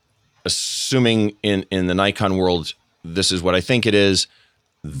 assuming in the Nikon world, this is what I think it is.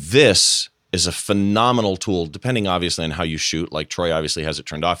 This is a phenomenal tool, depending obviously on how you shoot. Like Troy obviously has it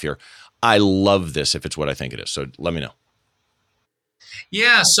turned off here. I love this if it's what I think it is. So let me know.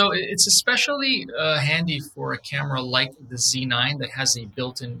 Yeah, so it's especially handy for a camera like the Z9 that has a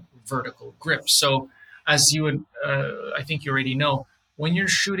built-in vertical grip. So as you would, I think you already know, when you're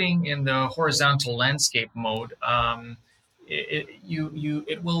shooting in the horizontal landscape mode,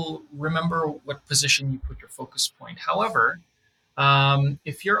 it will remember what position you put your focus point. However,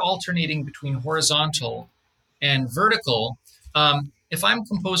 if you're alternating between horizontal and vertical, if I'm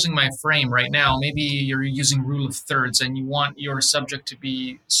composing my frame right now, maybe you're using rule of thirds and you want your subject to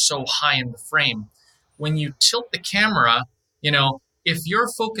be so high in the frame. When you tilt the camera, if your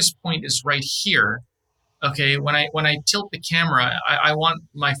focus point is right here, okay, when I tilt the camera, I want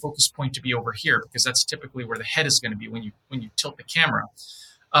my focus point to be over here because that's typically where the head is going to be when you tilt the camera.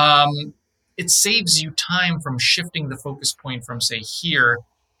 It saves you time from shifting the focus point from, say, here,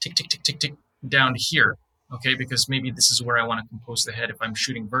 tick, tick, tick, tick, tick, down to here, okay, because maybe this is where I want to compose the head if I'm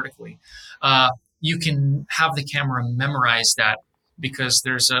shooting vertically. You can have the camera memorize that because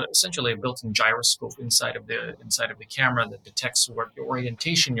there's essentially a built-in gyroscope inside of the camera that detects what the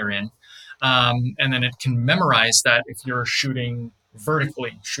orientation you're in, and then it can memorize that if you're shooting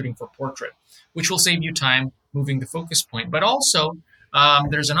vertically, shooting for portrait, which will save you time moving the focus point. But also,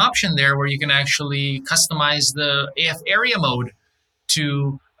 there's an option there where you can actually customize the AF area mode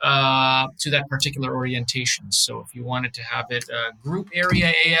to that particular orientation. So if you wanted to have it group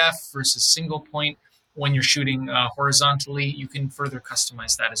area AF versus single point when you're shooting horizontally, you can further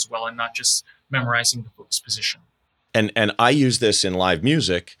customize that as well and not just memorizing the focus position. And I use this in live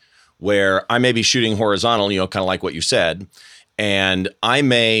music where I may be shooting horizontal, kind of like what you said, and I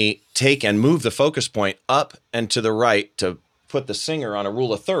may take and move the focus point up and to the right to put the singer on a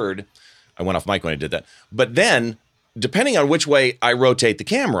rule of third. I went off mic when I did that. But then, depending on which way I rotate the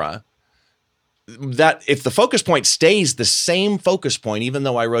camera, that if the focus point stays the same focus point, even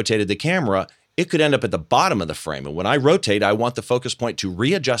though I rotated the camera, it could end up at the bottom of the frame. And when I rotate, I want the focus point to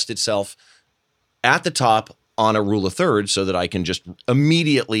readjust itself at the top on a rule of thirds so that I can just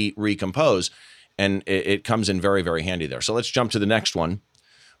immediately recompose. And it comes in very, very handy there. So let's jump to the next one,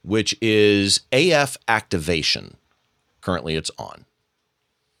 which is AF activation. Currently, it's on.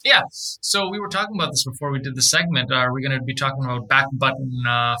 Yeah. So we were talking about this before we did the segment. We're going to be talking about back button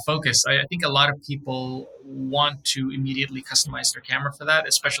focus. I think a lot of people want to immediately customize their camera for that,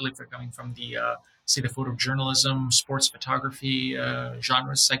 especially if they're coming from the, say, the photojournalism, sports photography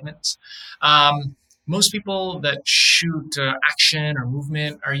genre segments. Most people that shoot action or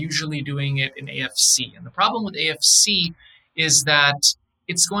movement are usually doing it in AFC. And the problem with AFC is that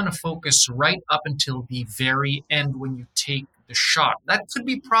it's going to focus right up until the very end when you take the shot. That could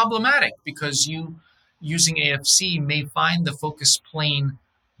be problematic because you, using AFC, may find the focus plane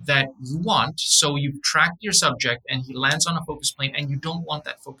that you want. So you've tracked your subject and he lands on a focus plane and you don't want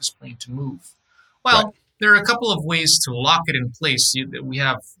that focus plane to move. Well, right. There are a couple of ways to lock it in place. We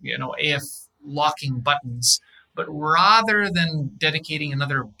have, AF locking buttons, but rather than dedicating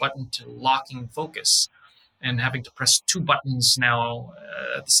another button to locking focus and having to press two buttons now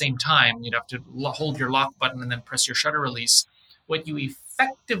at the same time, you'd have to hold your lock button and then press your shutter release. What you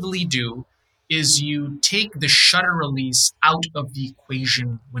effectively do is you take the shutter release out of the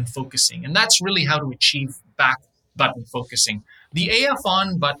equation when focusing. And that's really how to achieve back button focusing. The AF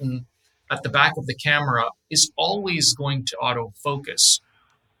on button at the back of the camera is always going to autofocus.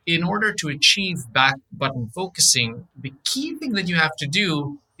 In order to achieve back button focusing, the key thing that you have to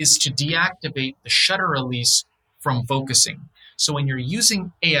do is to deactivate the shutter release from focusing. So when you're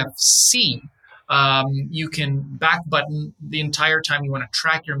using AFC, you can back button the entire time you want to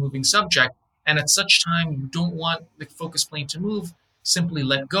track your moving subject. And at such time you don't want the focus plane to move, simply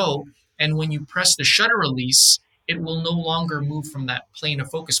let go. And when you press the shutter release, it will no longer move from that plane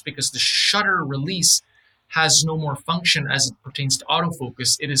of focus because the shutter release has no more function as it pertains to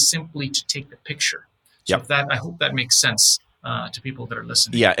autofocus. It is simply to take the picture. So Yep. I hope that makes sense to people that are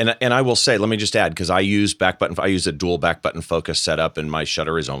listening. Yeah, and I will say, let me just add, because I use a dual back button focus setup, and my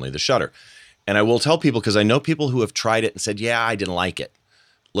shutter is only the shutter. And I will tell people, because I know people who have tried it and said, yeah, I didn't like it.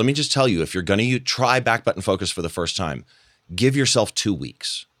 Let me just tell you, if you're going to try back button focus for the first time, give yourself 2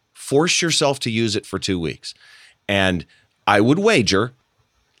 weeks. Force yourself to use it for 2 weeks. And I would wager,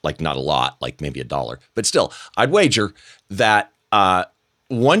 like not a lot, like maybe $1, but still, I'd wager that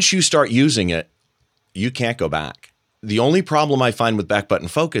once you start using it, you can't go back. The only problem I find with back button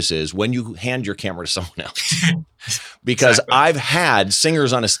focus is when you hand your camera to someone else. Because exactly. I've had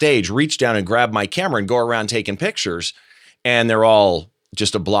singers on a stage reach down and grab my camera and go around taking pictures, and they're all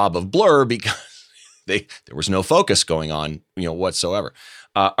just a blob of blur because there was no focus going on, whatsoever.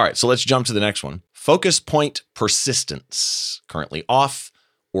 All right, so let's jump to the next one. Focus point persistence, currently off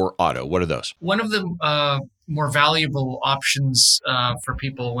or auto. What are those? One of the more valuable options for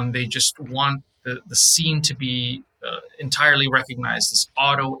people when they just want the scene to be entirely recognized is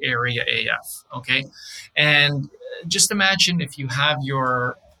auto area AF. Okay, and just imagine if you have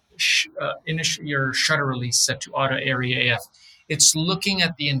your shutter release set to auto area AF, it's looking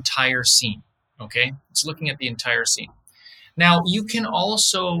at the entire scene. Okay, it's looking at the entire scene. Now you can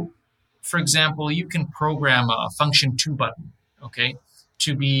also, for example, you can program a function 2 button. Okay,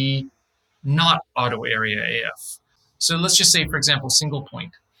 to be not auto area AF. So let's just say, for example, single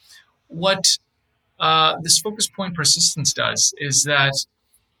point. What this focus point persistence does is that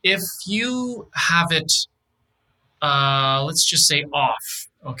if you have it, let's just say off,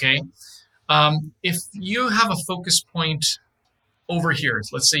 okay? If you have a focus point over here,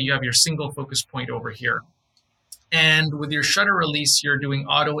 let's say you have your single focus point over here, and with your shutter release, you're doing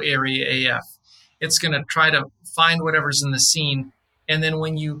auto area AF, it's going to try to find whatever's in the scene, and then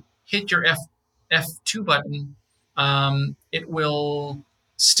when you hit your F2 button, it will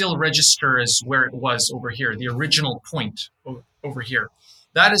still register as where it was over here, the original point over here.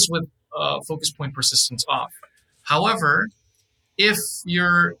 That is with focus point persistence off. However, if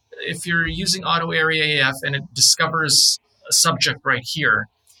you're using auto area AF and it discovers a subject right here,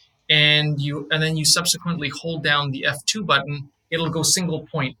 and then you subsequently hold down the F2 button, it'll go single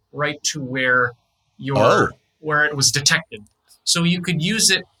point right to where where it was detected. So you could use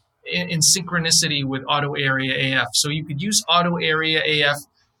it in synchronicity with auto area AF. So you could use auto area AF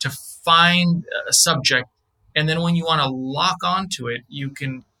to find a subject And then when you want to lock onto it, you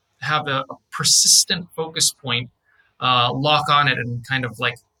can have a persistent focus point, lock on it and kind of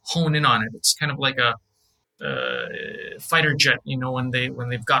like hone in on it. It's kind of like a fighter jet, when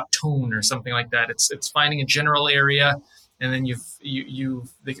they've got tone or something like that. It's finding a general area, and then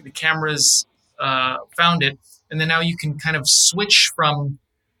the camera's found it, and then now you can kind of switch from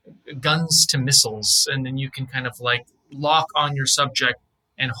guns to missiles, and then you can kind of like lock on your subject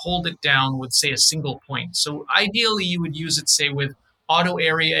and hold it down with, say, a single point. So ideally, you would use it, say, with auto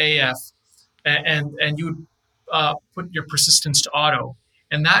area AF, and you would put your persistence to auto,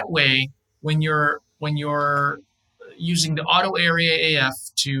 and that way, when you're using the auto area AF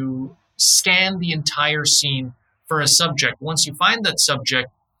to scan the entire scene for a subject, once you find that subject,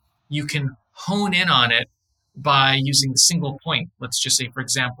 you can hone in on it by using the single point. Let's just say, for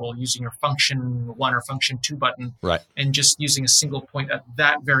example, using your function 1 or function 2 button, right, and just using a single point at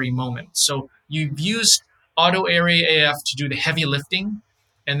that very moment. So you've used auto area AF to do the heavy lifting,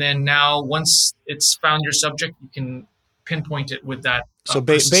 and then now once it's found your subject, you can pinpoint it with that. So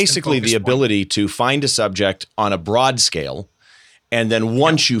basically the ability to find a subject on a broad scale, and then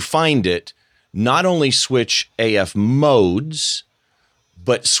once you find it, not only switch AF modes,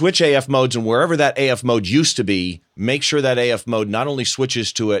 but switch AF modes, and wherever that AF mode used to be, make sure that AF mode not only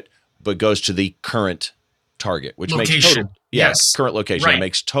switches to it, but goes to the current target, which location. Makes total, yes, current location. Right. That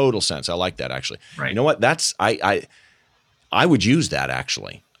makes total sense. I like that, actually. Right. You know what? I would use that,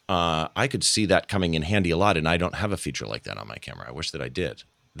 actually. I could see that coming in handy a lot, and I don't have a feature like that on my camera. I wish that I did.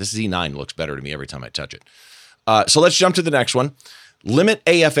 This Z9 looks better to me every time I touch it. So let's jump to the next one. Limit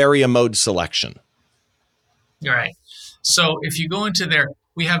AF area mode selection. All right. So if you go into there,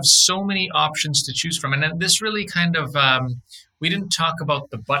 we have so many options to choose from. And this really kind of, we didn't talk about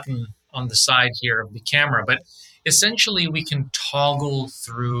the button on the side here of the camera, but essentially we can toggle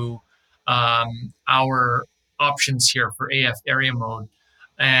through our options here for AF area mode.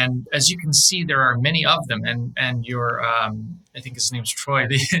 And as you can see, there are many of them. And your, I think his name's Troy,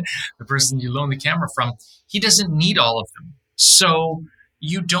 the person you loan the camera from, he doesn't need all of them. So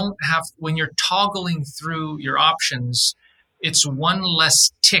you don't have, when you're toggling through your options, it's one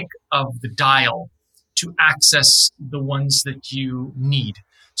less tick of the dial to access the ones that you need.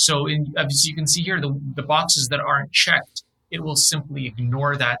 So as you can see here, the boxes that aren't checked, it will simply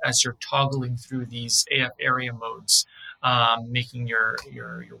ignore that as you're toggling through these AF area modes, making your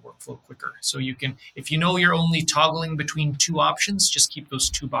workflow quicker. So you can, if you know you're only toggling between two options, just keep those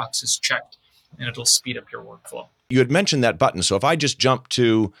two boxes checked, and it'll speed up your workflow. You had mentioned that button. So if I just jump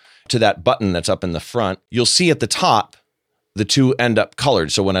to that button that's up in the front, you'll see at the top, the two end up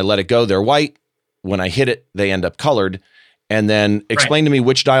colored. So when I let it go, they're white. When I hit it, they end up colored. And then explain to me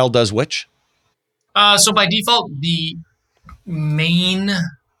which dial does which. So by default, the main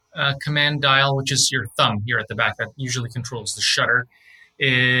command dial, which is your thumb here at the back, that usually controls the shutter,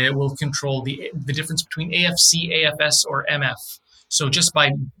 it will control the difference between AFC, AFS, or MF. So just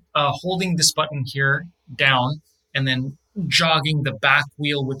by holding this button here down and then jogging the back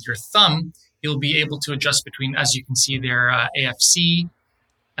wheel with your thumb, you'll be able to adjust between, as you can see there, AFC,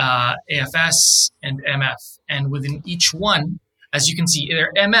 AFS, and MF. And within each one, as you can see,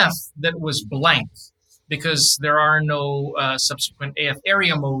 there MF that was blank because there are no subsequent AF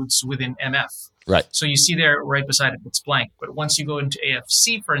area modes within MF. Right. So you see there right beside it, it's blank. But once you go into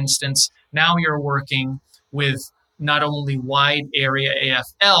AFC, for instance, now you're working with not only wide area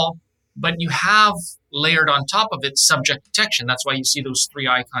AFL, but you have layered on top of it subject detection. That's why you see those three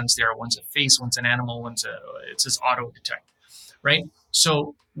icons there. One's a face, one's an animal, it says auto detect, right?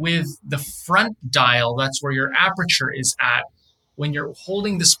 So with the front dial, that's where your aperture is at. When you're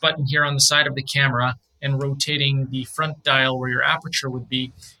holding this button here on the side of the camera and rotating the front dial where your aperture would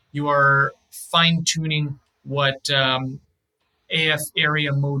be, you are fine-tuning what AF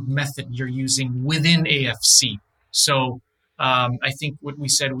area mode method you're using within AFC. So I think what we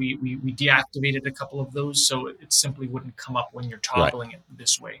said, we deactivated a couple of those, so it simply wouldn't come up when you're toggling it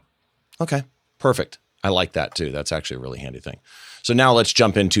this way. Okay, perfect. I like that too. That's actually a really handy thing. So now let's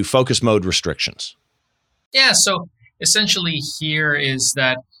jump into focus mode restrictions. Yeah, so essentially here is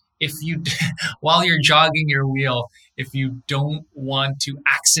that if you, while you're jogging your wheel, if you don't want to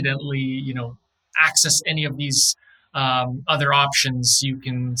accidentally, access any of these other options, you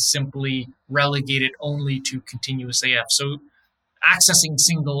can simply relegate it only to continuous AF. So accessing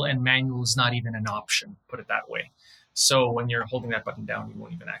single and manual is not even an option, put it that way. So when you're holding that button down, you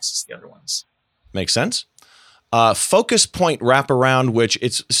won't even access the other ones. Makes sense. Focus point wraparound, which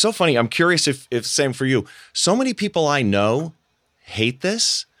it's so funny. I'm curious if same for you. So many people I know hate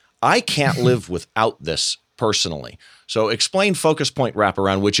this. I can't live without this personally. So explain focus point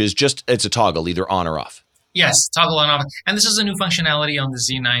wraparound, which is just, it's a toggle, either on or off. Yes, toggle on off. And this is a new functionality on the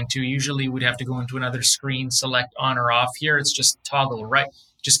Z9 too. Usually we'd have to go into another screen, select on or off. Here it's just toggle right.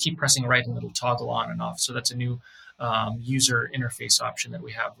 Just keep pressing right and it'll toggle on and off. So that's a new user interface option that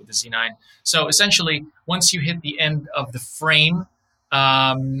we have with the Z9. So essentially, once you hit the end of the frame,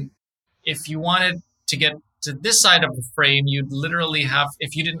 if you wanted to get to this side of the frame, you'd literally have,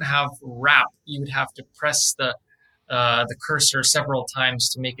 if you didn't have wrap, you would have to press the cursor several times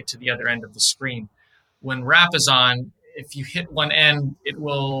to make it to the other end of the screen. When wrap is on, if you hit one end, it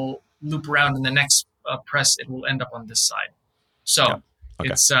will loop around, and the next press, it will end up on this side. So Yeah.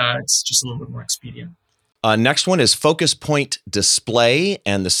 Okay. It's just a little bit more expedient. Next one is focus point display,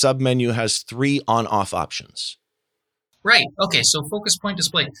 and the submenu has 3 on-off options. Right. Okay. So focus point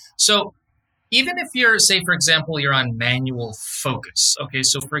display. So even if you're, say, for example, you're on manual focus. Okay.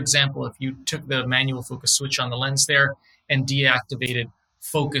 So for example, if you took the manual focus switch on the lens there and deactivated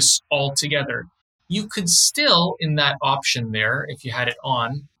focus altogether, you could still, in that option there, if you had it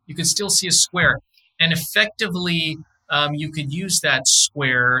on, you could still see a square. And effectively, you could use that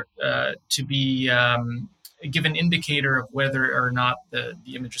square to be give an indicator of whether or not the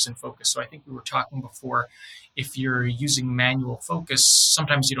image is in focus. So I think we were talking before, if you're using manual focus,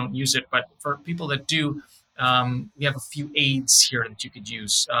 sometimes you don't use it, but for people that do, we have a few aids here that you could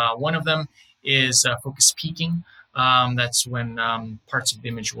use. One of them is focus peaking. That's when parts of the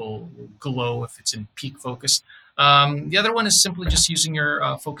image will glow if it's in peak focus. The other one is simply just using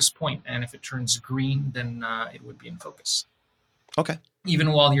your focus point, and if it turns green, then it would be in focus. Okay.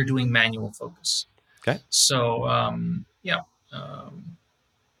 Even while you're doing manual focus. Okay. So,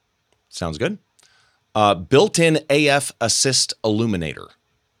 Sounds good. Built-in AF Assist Illuminator.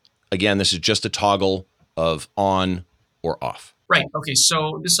 Again, this is just a toggle of on or off. Right. Okay.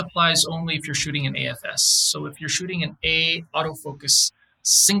 So this applies only if you're shooting an AFS. So if you're shooting an A autofocus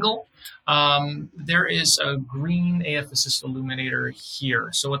single, there is a green AF Assist Illuminator here.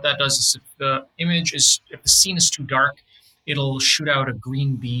 So what that does is if the scene is too dark, it'll shoot out a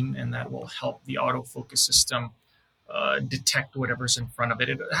green beam, and that will help the autofocus system detect whatever's in front of it.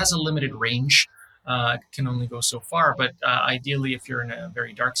 It has a limited range. It can only go so far, but ideally, if you're in a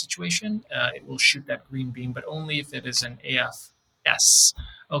very dark situation, it will shoot that green beam, but only if it is an AFS.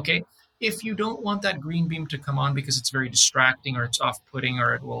 Okay. If you don't want that green beam to come on because it's very distracting or it's off-putting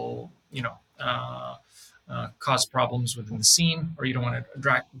or it will, cause problems within the scene, or you don't want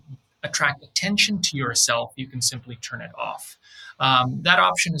to attract attention to yourself, you can simply turn it off. That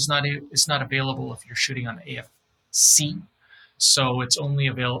option is not available if you're shooting on AFC. So it's only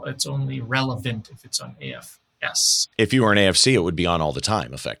relevant if it's on AFS. If you were an AFC, it would be on all the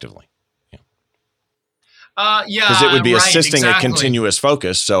time, effectively. Yeah, because it would be assisting exactly. a continuous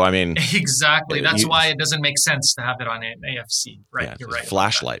focus. So, I mean, exactly. That's why it doesn't make sense to have it on an AFC. Right. Yeah, you're right.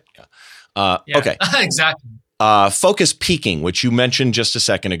 Flashlight. Yeah. Okay. Exactly. Focus peaking, which you mentioned just a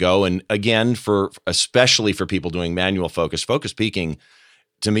second ago, and again, especially for people doing manual focus peaking,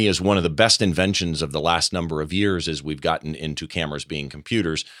 to me, is one of the best inventions of the last number of years as we've gotten into cameras being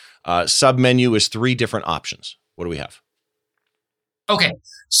computers. Submenu is 3 different options. What do we have? Okay,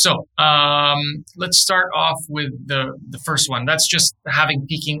 so let's start off with the first one. That's just having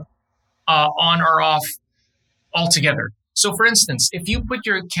peaking on or off altogether. So for instance, if you put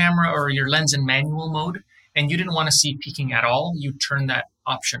your camera or your lens in manual mode and you didn't want to see peaking at all, you turn that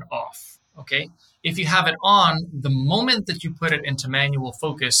option off, okay? If you have it on, the moment that you put it into manual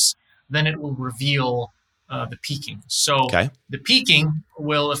focus, then it will reveal the peaking. So The peaking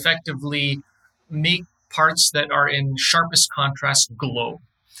will effectively make parts that are in sharpest contrast glow.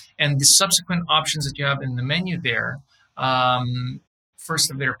 And the subsequent options that you have in the menu there,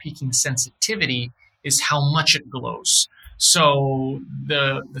 first of their peaking sensitivity is how much it glows. So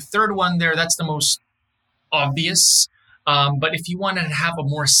the third one there, that's the most obvious. But if you wanted to have a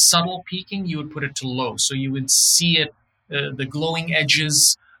more subtle peaking, you would put it to low. So you would see it, the glowing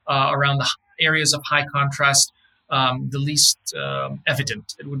edges around the areas of high contrast, the least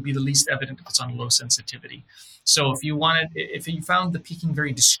evident. It would be the least evident if it's on low sensitivity. So if you found the peaking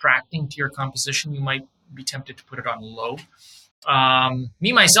very distracting to your composition, you might be tempted to put it on low.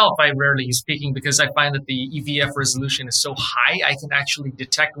 Me, myself, I rarely use peaking because I find that the EVF resolution is so high, I can actually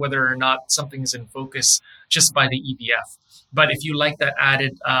detect whether or not something is in focus just by the EVF. But if you like that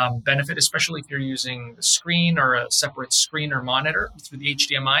added benefit, especially if you're using the screen or a separate screen or monitor through the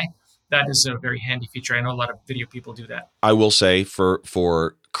HDMI, that is a very handy feature. I know a lot of video people do that. I will say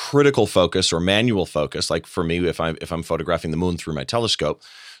for critical focus or manual focus, like for me, if I'm photographing the moon through my telescope,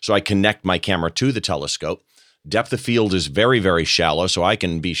 so I connect my camera to the telescope, depth of field is very, very shallow, so I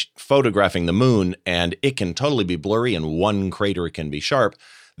can be photographing the moon and it can totally be blurry and one crater can be sharp.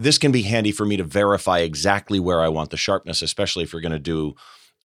 this can be handy for me to verify exactly where I want the sharpness, especially if you're going to do,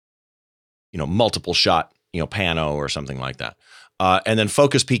 multiple shot, pano or something like that. And then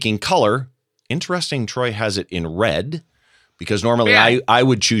focus peaking color. Interesting, Troy has it in red, because normally I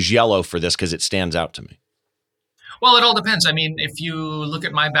would choose yellow for this because it stands out to me. Well, it all depends. I mean, if you look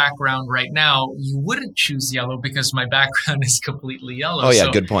at my background right now, you wouldn't choose yellow because my background is completely yellow. Oh, yeah,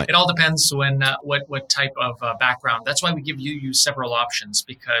 so good point. It all depends when what type of background. That's why we give you several options,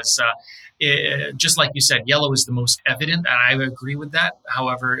 because just like you said, yellow is the most evident, and I agree with that.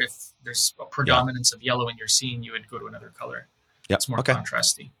 However, if there's a predominance of yellow in your scene, you would go to another color. Yeah, it's more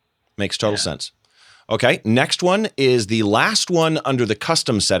contrasty. Makes total sense. Okay, next one is the last one under the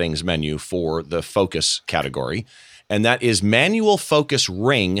custom settings menu for the focus category, and that is manual focus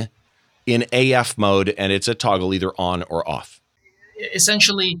ring in AF mode, and it's a toggle either on or off.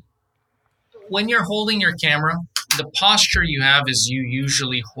 Essentially, when you're holding your camera, the posture you have is you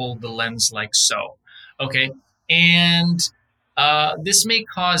usually hold the lens like so, okay? And this may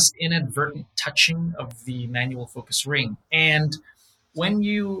cause inadvertent touching of the manual focus ring. And when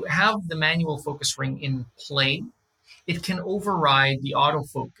you have the manual focus ring in play, it can override the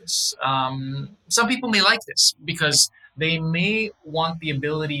autofocus. Some people may like this because they may want the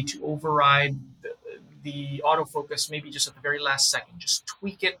ability to override the autofocus maybe just at the very last second, just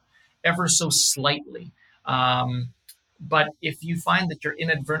tweak it ever so slightly. But if you find that you're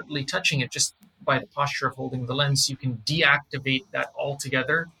inadvertently touching it just by the posture of holding the lens, you can deactivate that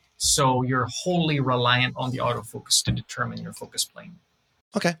altogether. So you're wholly reliant on the autofocus to determine your focus plane.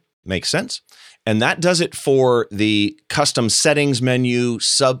 Okay, makes sense. And that does it for the custom settings menu,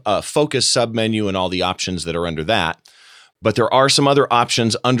 focus submenu, and all the options that are under that. But there are some other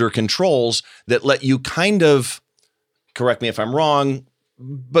options under controls that let you kind of, correct me if I'm wrong,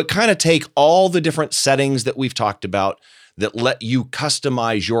 but kind of take all the different settings that we've talked about that let you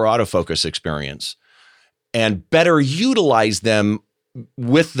customize your autofocus experience and better utilize them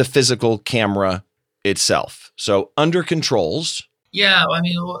with the physical camera itself. So under controls. Yeah, I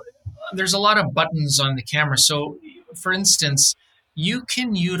mean, there's a lot of buttons on the camera. So for instance, you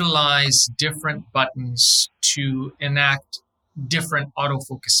can utilize different buttons to enact different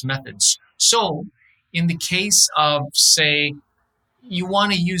autofocus methods. So in the case of, say, you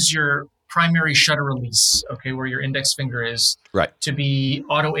want to use your primary shutter release, okay, where your index finger is, right, to be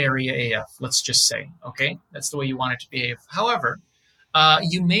auto area AF, let's just say, okay? That's the way you want it to behave. However,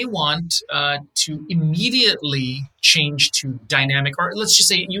 you may want to immediately change to dynamic, or let's just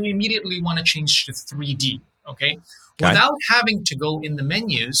say you immediately want to change to 3D, okay? Without having to go in the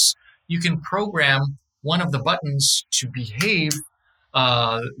menus, you can program one of the buttons to behave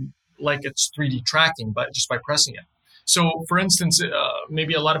like it's 3D tracking, but just by pressing it. So, for instance,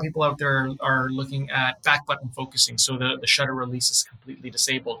 maybe a lot of people out there are looking at back button focusing, so the shutter release is completely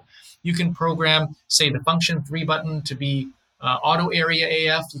disabled. You can program, say, the function 3 button to be auto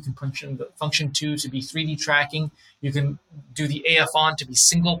area AF. You can function the function 2 to be 3D tracking. You can do the AF on to be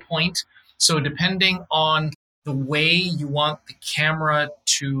single point. So depending on the way you want the camera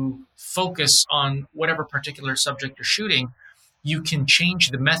to focus on whatever particular subject you're shooting, you can change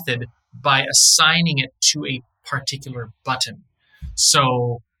the method by assigning it to a particular button.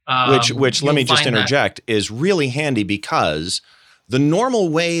 So which let me just interject, is really handy, because the normal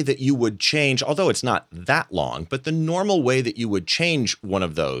way that you would change, although it's not that long, but the normal way that you would change one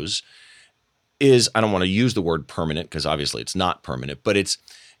of those is, I don't want to use the word permanent because obviously it's not permanent, but it's,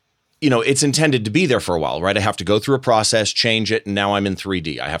 it's intended to be there for a while, right? I have to go through a process, change it, and now I'm in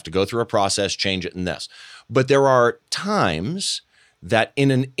 3D. I have to go through a process, change it in this. But there are times that in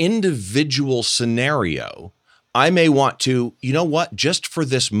an individual scenario, I may want to, just for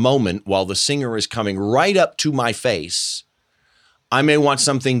this moment while the singer is coming right up to my face, I may want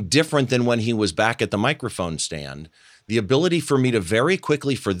something different than when he was back at the microphone stand. The ability for me to very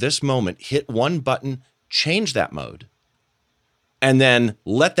quickly, for this moment, hit one button, change that mode, and then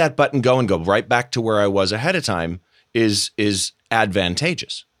let that button go and go right back to where I was ahead of time is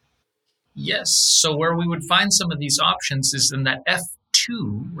advantageous. Yes. So where we would find some of these options is in that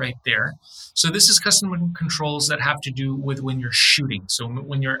F2 right there. So this is custom controls that have to do with when you're shooting. So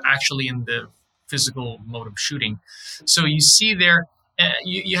when you're actually in the physical mode of shooting. So you see there,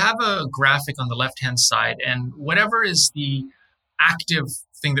 you have a graphic on the left-hand side, and whatever is the active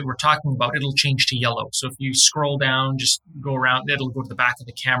thing that we're talking about, it'll change to yellow. So if you scroll down, just go around, it'll go to the back of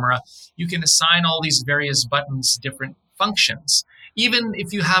the camera. You can assign all these various buttons different functions. Even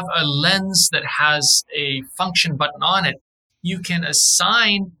if you have a lens that has a function button on it, you can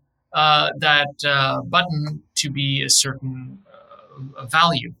assign that button to be a certain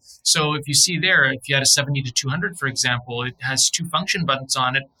value. So if you see there, if you had a 70 to 200, for example, it has two function buttons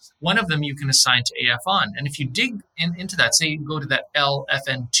on it. One of them you can assign to AF on. And if you dig into that, say you go to that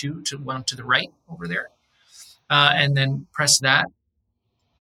LFN2 to one to the right over there, and then press that,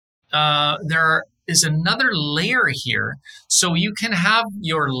 there is another layer here. So you can have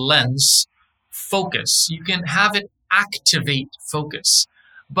your lens focus. You can have it activate focus.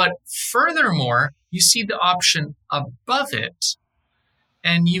 But furthermore, you see the option above it,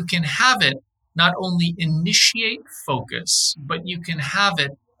 and you can have it not only initiate focus, but you can have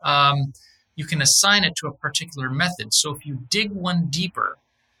it, you can assign it to a particular method. So if you dig one deeper,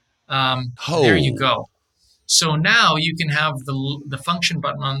 there you go. So now you can have the function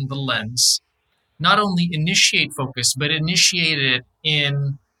button on the lens not only initiate focus, but initiate it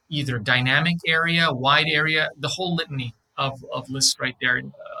in either dynamic area, wide area, the whole litany of lists right there,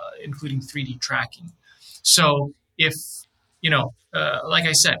 including 3D tracking. So if, like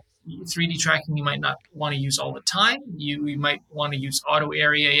I said, 3D tracking you might not want to use all the time. You might want to use auto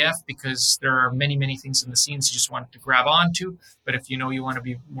area AF because there are many, many things in the scenes you just want to grab onto. But if you want to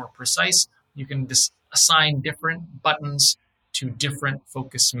be more precise, you can just assign different buttons to different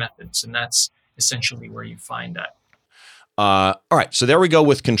focus methods. And that's essentially where you find that. All right. So there we go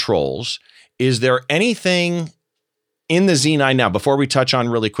with controls. Is there anything in the Z9 now, before we touch on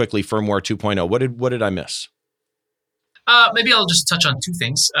really quickly firmware 2.0, what did I miss? Maybe I'll just touch on two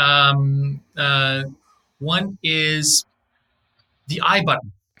things. One is the I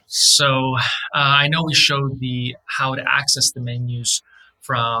button. So I know we showed how to access the menus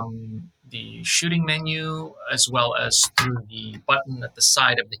from the shooting menu as well as through the button at the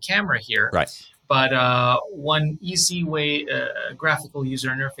side of the camera here. Right. But one easy way, graphical user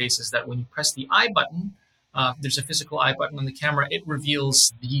interface is that when you press the I button, there's a physical I button on the camera, it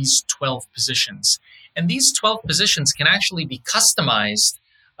reveals these 12 positions. And these 12 positions can actually be customized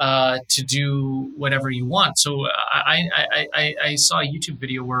to do whatever you want. So I saw a YouTube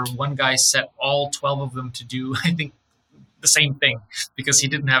video where one guy set all 12 of them to do, I think, the same thing because he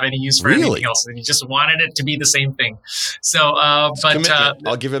didn't have any use for anything else. And he just wanted it to be the same thing. So,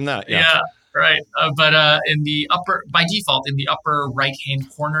 I'll give him that. Yeah. Right. But in the by default, in the upper right-hand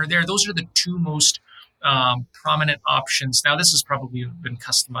corner there, those are the two most prominent options. Now, this has probably been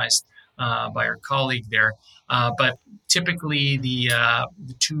customized by our colleague there, but typically the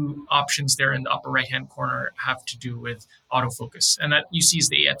two options there in the upper right-hand corner have to do with autofocus, and that you see is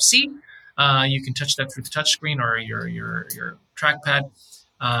the AFC. You can touch that through the touchscreen or your trackpad,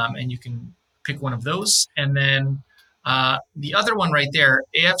 and you can pick one of those, and then the other one right there,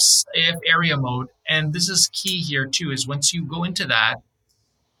 AF area mode, and this is key here too, is once you go into that,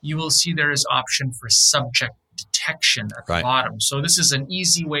 you will see there is option for subject detection at the bottom. So this is an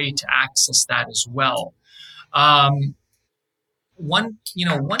easy way to access that as well. One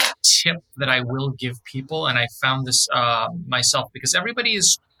tip that I will give people, and I found this myself, because everybody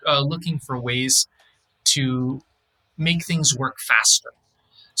is looking for ways to make things work faster.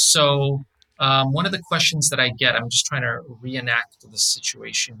 So one of the questions that I get, I'm just trying to reenact the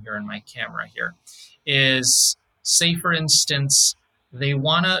situation here in my camera here, is say, for instance, they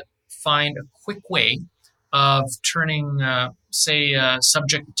want to find a quick way of turning,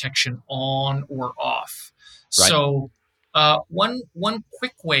 subject detection on or off. Right. So one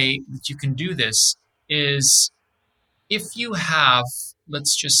quick way that you can do this is if you have,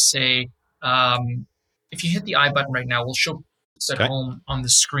 let's just say, if you hit the I button right now, we'll show this at home on the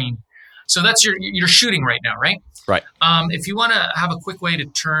screen. So that's you're shooting right now, right? Right. If you want to have a quick way to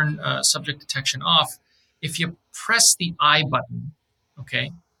turn subject detection off, if you press the I button,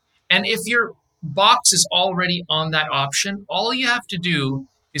 okay, and if your box is already on that option, all you have to do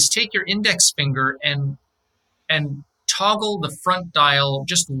is take your index finger and toggle the front dial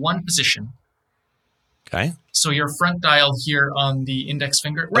just one position. Okay. So your front dial here on the index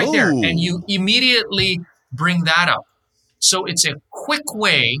finger, right there, and you immediately bring that up. So it's a quick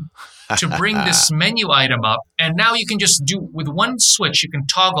way to bring this menu item up, and now you can just do with one switch. You can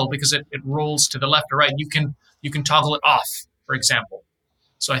toggle because it rolls to the left or right. You can toggle it off, for example.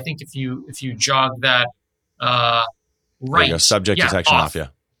 So I think if you jog that right, subject detection off, yeah,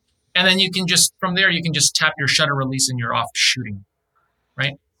 and then you can just from there you can just tap your shutter release and you're off shooting,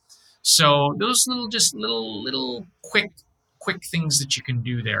 right? So those little quick things that you can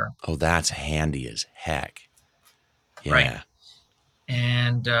do there. Oh, that's handy as heck. Yeah. Right.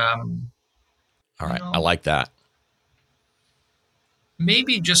 And all right, I like that.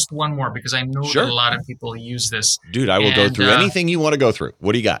 Maybe just one more because I know that a lot of people use this. Dude, I will go through anything you want to go through.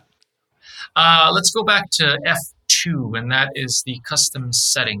 What do you got? Let's go back to F2, and that is the custom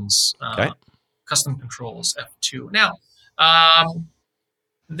settings, custom controls, F2. Now,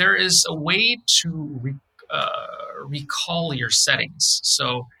 There is a way to recall your settings.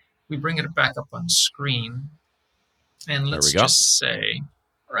 So we bring it back up on screen, and let's just say,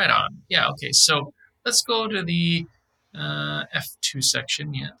 right on. Yeah, okay. So let's go to the F2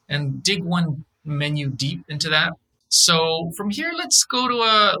 section, and dig one menu deep into that. So from here, let's go to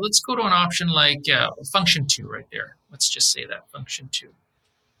an option like function 2 right there. Let's just say that function 2.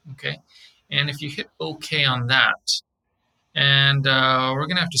 Okay, and if you hit OK on that, and we're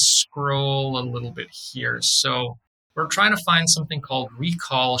gonna have to scroll a little bit here. So we're trying to find something called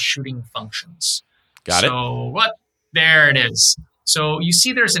recall shooting functions. Got it. So what? There it is. So you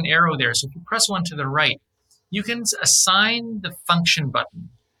see there's an arrow there. So if you press one to the right, you can assign the function button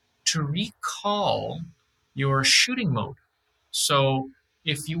to recall your shooting mode. So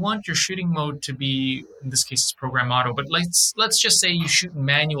if you want your shooting mode to be, in this case, it's program auto, but let's just say you shoot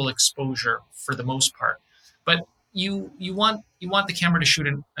manual exposure for the most part, but you want the camera to shoot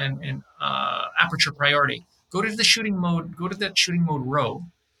in aperture priority. Go to the shooting mode. Go to that shooting mode row,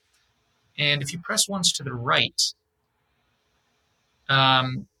 and if you press once to the right,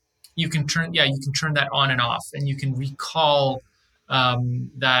 you can turn that on and off, and you can recall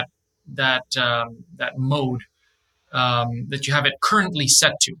that mode that you have it currently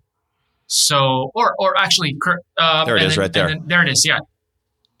set to. So, or actually, there it is, right there. There it is. Yeah.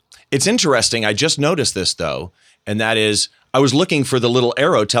 It's interesting. I just noticed this though, and that is, I was looking for the little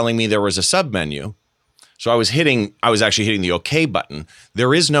arrow telling me there was a sub menu. So I was actually hitting the OK button.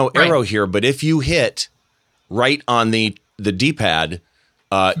 There is no arrow here, but if you hit right on the D-pad,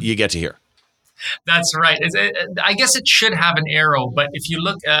 you get to here. That's right. I guess it should have an arrow, but if you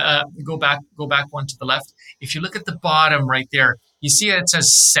look, go back one to the left. If you look at the bottom right there, you see it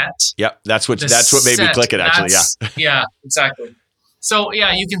says set. Yep, that's what made me click it. Actually, yeah, exactly. So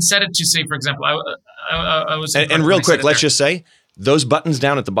yeah, you can set it to say, for example, I was. And real quick, let's just say those buttons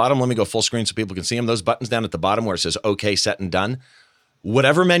down at the bottom. Let me go full screen so people can see them. Those buttons down at the bottom where it says OK, set, and done.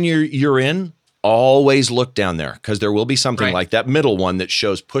 Whatever menu you're in, always look down there, because there will be something like that middle one that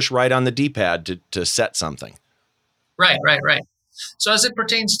shows push right on the D-pad to set something. Right. So as it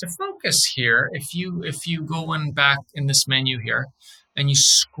pertains to focus here, if you go back in this menu here, and you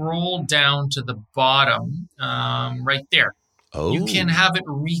scroll down to the bottom, right there, you can have it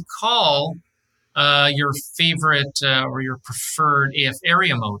recall your favorite or your preferred AF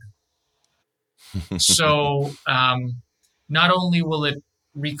area mode. So not only will it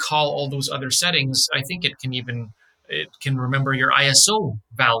recall all those other settings, I think it can remember your ISO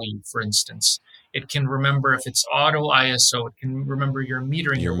value, for instance. It can remember if it's auto ISO. It can remember your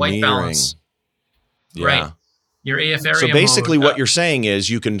metering, your white balance. Yeah. Right. Your AF area. So basically what you're saying is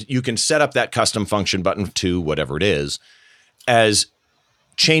you can set up that custom function button to whatever it is as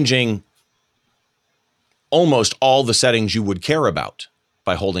changing almost all the settings you would care about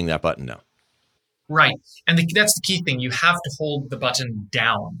by holding that button down. Right. And that's the key thing. You have to hold the button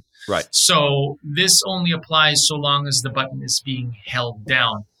down. Right. So this only applies so long as the button is being held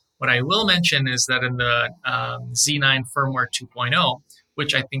down. What I will mention is that in the Z9 firmware 2.0,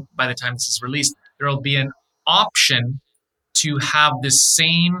 which I think by the time this is released, there will be an option to have the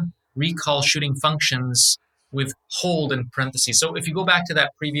same recall shooting functions with hold in parentheses. So if you go back to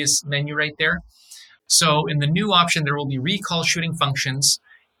that previous menu right there, so in the new option, there will be recall shooting functions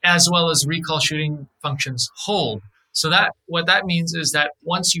as well as recall shooting functions hold. So that what that means is that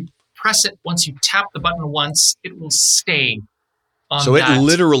once you press it, once you tap the button once, it will stay on so that. It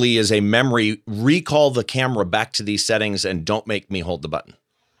literally is a memory, recall the camera back to these settings and don't make me hold the button.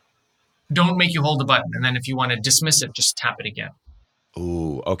 Don't make you hold the button. And then if you want to dismiss it, just tap it again.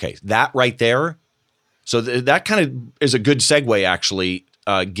 Ooh, okay. That right there. So that kind of is a good segue, actually,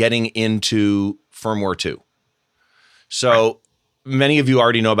 getting into firmware 2. So many of you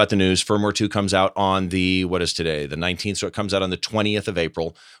already know about the news. Firmware 2 comes out on what is today? The 19th. So it comes out on the 20th of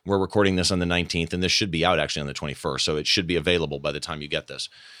April. We're recording this on the 19th, and this should be out actually on the 21st. So it should be available by the time you get this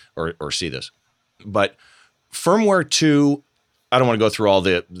or see this. But firmware 2, I don't want to go through all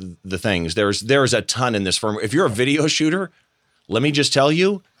the things. There's a ton in this firmware. If you're a video shooter, let me just tell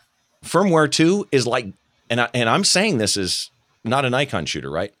you, firmware 2 is like, and I'm saying this is not a Nikon shooter,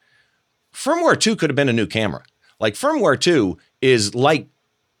 right? Firmware 2 could have been a new camera. Like firmware 2 is like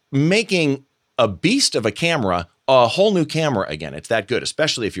making a beast of a camera, a whole new camera again. It's that good,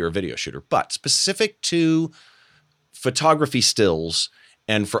 especially if you're a video shooter. But specific to photography stills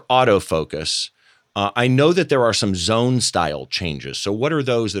and for autofocus, I know that there are some zone style changes. So what are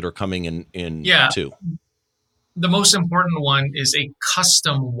those that are coming in 2? The most important one is a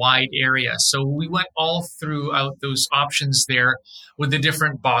custom wide area. So we went all throughout those options there with the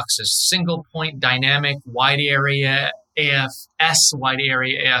different boxes: single point, dynamic, wide area, AFS, wide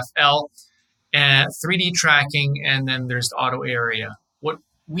area, AFL, and 3D tracking, and then there's the auto area. What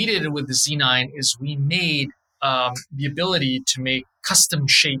we did with the Z9 is we made the ability to make custom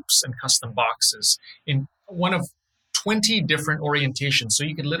shapes and custom boxes in one of 20 different orientations. So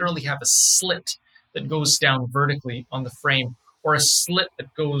you could literally have a slit that goes down vertically on the frame, or a slit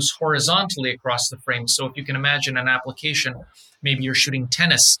that goes horizontally across the frame. So if you can imagine an application, maybe you're shooting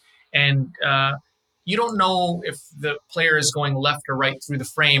tennis, and you don't know if the player is going left or right through the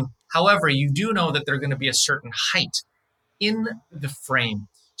frame. However, you do know that they're going to be a certain height in the frame.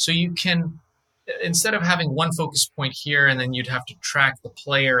 So you can, instead of having one focus point here and then you'd have to track the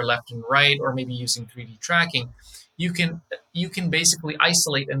player left and right, or maybe using 3D tracking, you can basically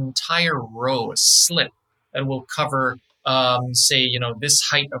isolate an entire row, a slit that will cover, say, this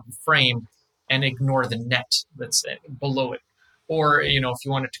height of the frame, and ignore the net that's below it. Or, if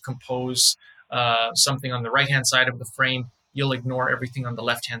you wanted to compose something on the right-hand side of the frame, you'll ignore everything on the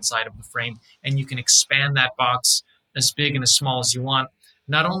left-hand side of the frame, and you can expand that box as big and as small as you want.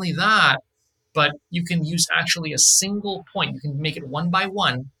 Not only that, but you can use actually a single point. You can make it one by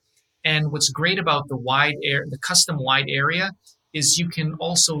one. And what's great about the custom wide area is you can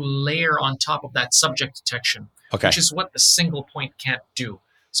also layer on top of that subject detection, which is what the single point can't do.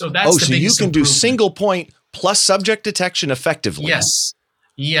 So that's the biggest you can do improvement. Single point plus subject detection effectively. Yes.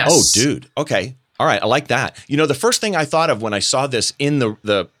 Oh, dude. Okay. All right. I like that. The first thing I thought of when I saw this in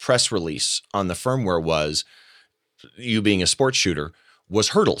the press release on the firmware was, you being a sports shooter, was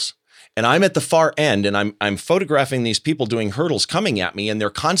hurdles. And I'm at the far end, and I'm photographing these people doing hurdles coming at me, and they're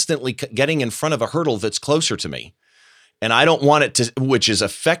constantly getting in front of a hurdle that's closer to me. And I don't want it to, which is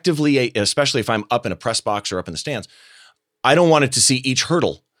effectively, especially if I'm up in a press box or up in the stands, I don't want it to see each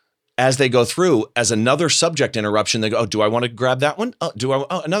hurdle as they go through as another subject interruption. They go, oh, do I want to grab that one? Oh,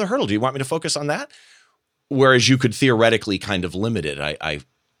 another hurdle. Do you want me to focus on that? Whereas you could theoretically kind of limit it.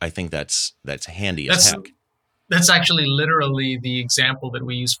 I think that's handy as heck. That's actually literally the example that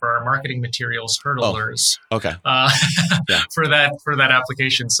we use for our marketing materials, hurdlers. Oh, okay. For that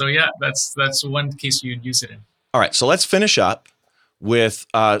application. So yeah, that's one case you'd use it in. All right. So let's finish up with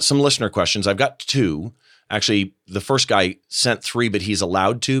some listener questions. I've got two. Actually, the first guy sent three, but he's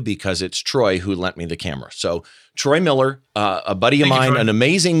allowed to because it's Troy who lent me the camera. So Troy Miller, a buddy of mine, an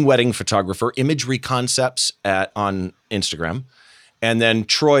amazing wedding photographer, Imagery Concepts on Instagram. And then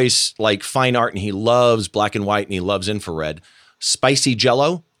Troy's like fine art, and he loves black and white, and he loves infrared. Spicy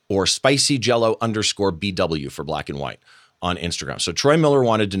Jello, or Spicy Jello _BW for black and white on Instagram. So Troy Miller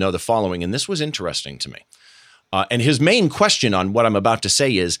wanted to know the following, and this was interesting to me. And his main question on what I'm about to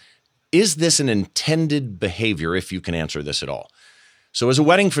say is this an intended behavior, if you can answer this at all? So as a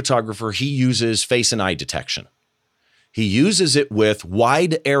wedding photographer, he uses face and eye detection. He uses it with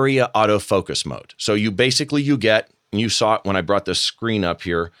wide area autofocus mode. So you get, and you saw it when I brought the screen up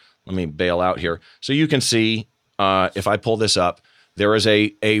here. Let me bail out here. So you can see, if I pull this up, there is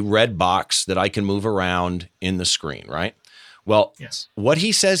a red box that I can move around in the screen, right? Well, yes. What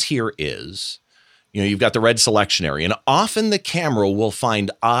he says here is, you've got the red selection area, and often the camera will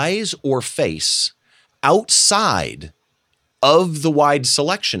find eyes or face outside of the wide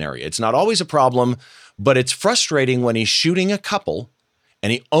selection area. It's not always a problem, but it's frustrating when he's shooting a couple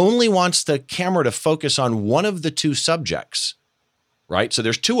and he only wants the camera to focus on one of the two subjects, right? So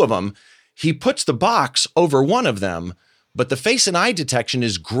there's two of them. He puts the box over one of them, but the face and eye detection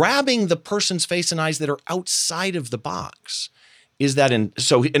is grabbing the person's face and eyes that are outside of the box.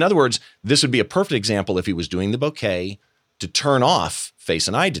 So in other words, this would be a perfect example if he was doing the bokeh to turn off face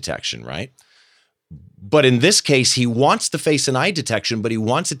and eye detection, right? But in this case, he wants the face and eye detection, but he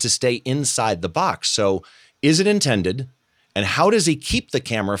wants it to stay inside the box. So is it intended? And how does he keep the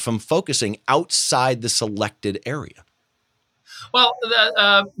camera from focusing outside the selected area? Well,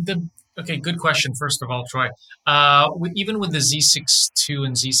 okay, good question, first of all, Troy. Even with the Z6 II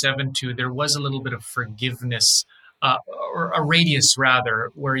and Z7 II, there was a little bit of forgiveness, or a radius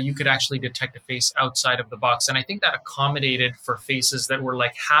rather, where you could actually detect a face outside of the box. And I think that accommodated for faces that were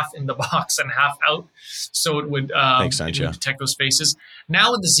like half in the box and half out. So it would, Makes sense, would detect those faces.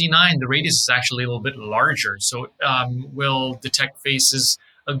 Now with the Z9, the radius is actually a little bit larger. So it will detect faces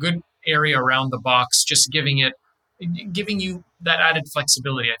a good area around the box, just giving you that added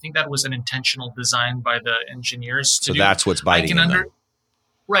flexibility. I think that was an intentional design by the engineers to do. So that's what's biting him.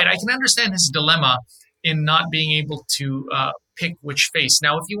 Right. I can understand his dilemma in not being able to pick which face.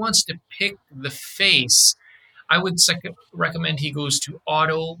 Now, if he wants to pick the face, I would recommend he goes to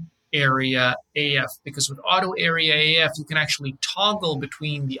Auto Area AF, because with Auto Area AF, you can actually toggle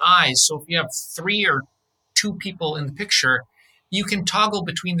between the eyes. So if you have 3 or 2 people in the picture, you can toggle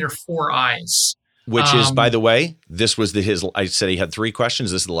between their 4 eyes. Which is, by the way, this was I said he had 3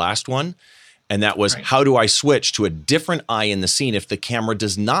 questions. This is the last one. And that was, how do I switch to a different eye in the scene if the camera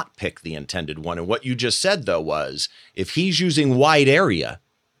does not pick the intended one? And what you just said, though, was if he's using wide area,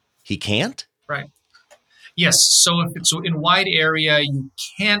 he can't? Right. Yes. So in wide area, you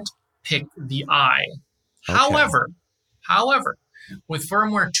can't pick the eye. Okay. However, with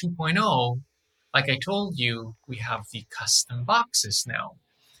firmware 2.0, like I told you, we have the custom boxes now.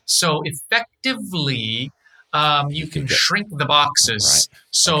 So effectively, you can shrink the boxes. Right.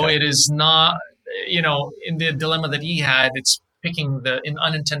 So it is not, in the dilemma that he had, it's picking an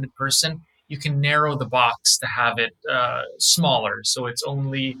unintended person. You can narrow the box to have it smaller. So it's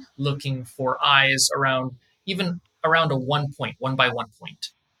only looking for eyes even around a 1 by 1 point.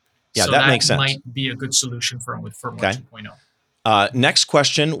 Yeah, so that makes sense. Might be a good solution with firmware 2.0. Next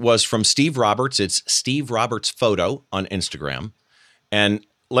question was from Steve Roberts. It's Steve Roberts Photo on Instagram. And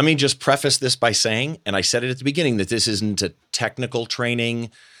let me just preface this by saying, and I said it at the beginning, that this isn't a technical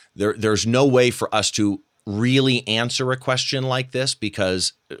training. There's no way for us to really answer a question like this,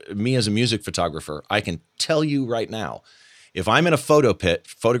 because me as a music photographer, I can tell you right now, if I'm in a photo pit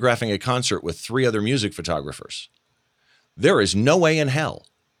photographing a concert with 3 other music photographers, there is no way in hell,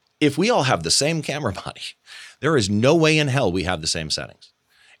 if we all have the same camera body, there is no way in hell we have the same settings.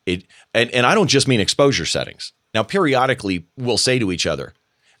 And I don't just mean exposure settings. Now, periodically, we'll say to each other,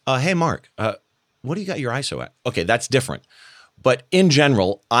 hey, Mark, what do you got your ISO at? Okay, that's different. But in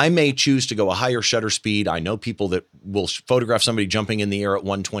general, I may choose to go a higher shutter speed. I know people that will photograph somebody jumping in the air at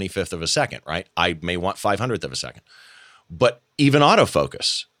 1/25th of a second, right? I may want 500th of a second. But even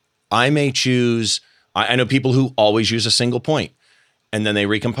autofocus, I may choose, I know people who always use a single point and then they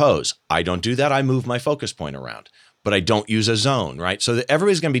recompose. I don't do that. I move my focus point around, but I don't use a zone, right? So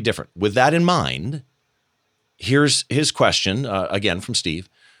everybody's going to be different. With that in mind, here's his question, again from Steve.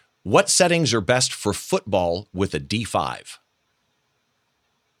 What settings are best for football with a D5?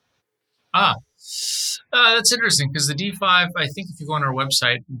 That's interesting, because the D5, I think if you go on our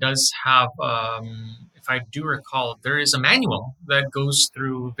website, does have, if I do recall, there is a manual that goes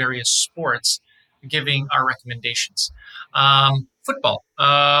through various sports giving our recommendations. Football.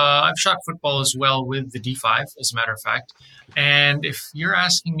 I've shot football as well with the D5, as a matter of fact. And if you're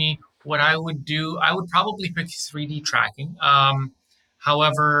asking me what I would do, I would probably pick 3D tracking.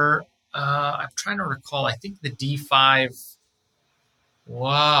 However, I'm trying to recall, I think the D5,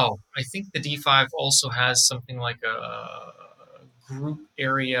 I think the D5 also has something like a group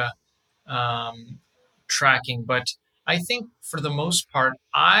area tracking. But I think for the most part,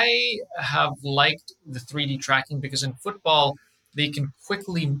 I have liked the 3D tracking because in football, they can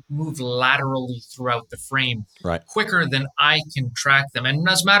quickly move laterally throughout the frame, right, quicker than I can track them. And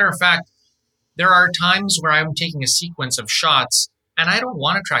as a matter of fact, there are times where I'm taking a sequence of shots and I don't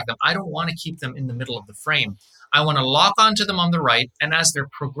want to track them. I don't want to keep them in the middle of the frame. I want to lock onto them on the right. And as they're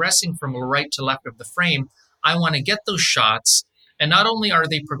progressing from right to left of the frame, I want to get those shots. And not only are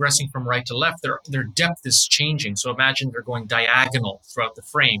they progressing from right to left, their depth is changing. So imagine they're going diagonal throughout the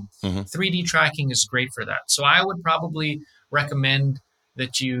frame. Mm-hmm. 3D tracking is great for that. So I would probably recommend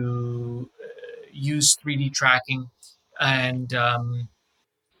that you use 3D tracking and I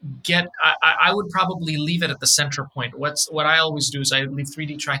would probably leave it at the center point. What I always do is I leave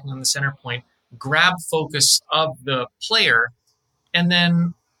 3D tracking on the center point, grab focus of the player, and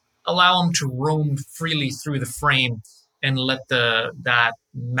then allow them to roam freely through the frame and let that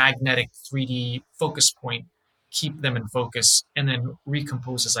magnetic 3D focus point keep them in focus and then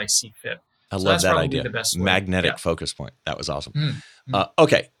recompose as I see fit. I love that idea. Magnetic focus point. That was awesome. Mm-hmm.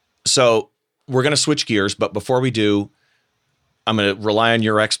 Okay. So we're going to switch gears, but before we do, I'm going to rely on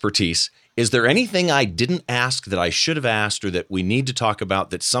your expertise. Is there anything I didn't ask that I should have asked or that we need to talk about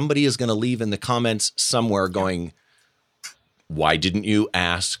that somebody is going to leave in the comments somewhere going, why didn't you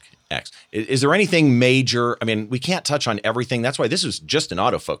ask X? Is there anything major? I mean, we can't touch on everything. That's why this is just an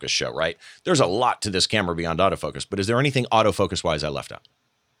autofocus show, right? There's a lot to this camera beyond autofocus, but is there anything autofocus-wise I left out?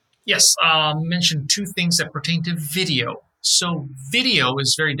 Yes, mention 2 things that pertain to video. So video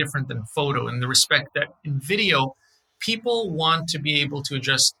is very different than photo in the respect that in video, people want to be able to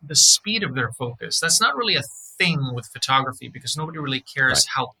adjust the speed of their focus. That's not really a thing with photography because nobody really cares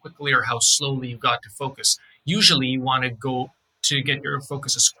how quickly or how slowly you got to focus. Usually you want to go to get your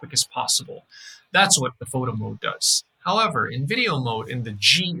focus as quick as possible. That's what the photo mode does. However, in video mode, in the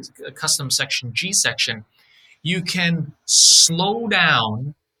custom section, G section, you can slow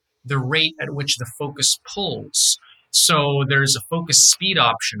down the rate at which the focus pulls. So there's a focus speed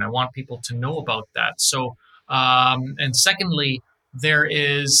option. I want people to know about that. So, and secondly,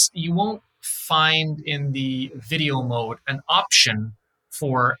 you won't find in the video mode an option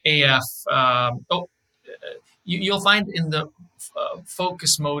for AF. You'll find in the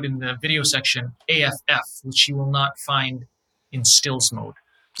focus mode in the video section AFF, which you will not find in stills mode.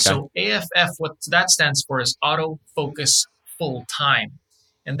 Okay. So AFF, what that stands for is autofocus full time.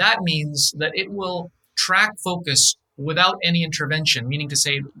 And that means that it will track focus without any intervention, meaning to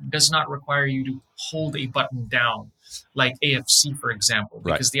say it does not require you to hold a button down, like AFC, for example.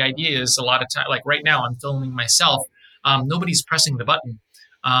 Because the idea is a lot of time, like right now I'm filming myself, nobody's pressing the button,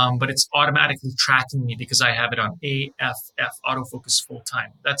 but it's automatically tracking me because I have it on AFF, autofocus full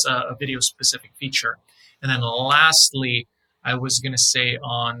time. That's a video specific feature. And then lastly, I was going to say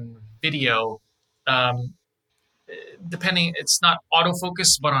on video, depending, it's not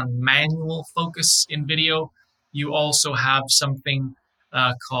autofocus, but on manual focus in video, you also have something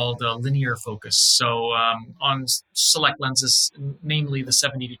called linear focus. So on select lenses, namely the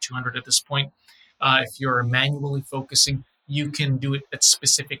 70 to 200 at this point, if you're manually focusing, you can do it at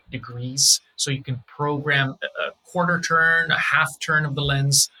specific degrees. So you can program a quarter turn, a half turn of the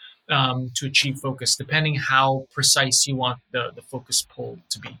lens to achieve focus, depending how precise you want the focus pull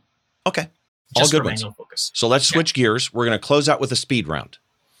to be. Okay. Just all good ones. Focus. So let's switch gears. We're going to close out with a speed round.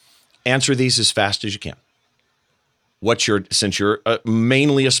 Answer these as fast as you can. Since you're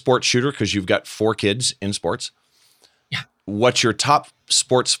mainly a sports shooter because you've got 4 kids in sports. Yeah. What's your top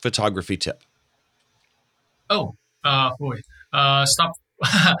sports photography tip? Stop.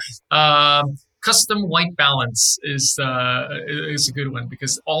 Custom white balance is a good one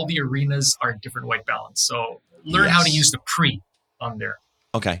because all the arenas are different white balance. So learn how to use the pre on there.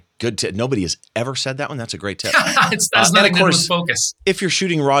 Okay, good tip. Nobody has ever said that one. That's a great tip. That's nothing to do with focus. If you're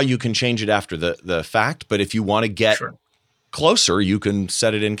shooting raw, you can change it after the fact. But if you want to get closer, you can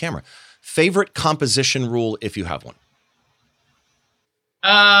set it in camera. Favorite composition rule if you have one?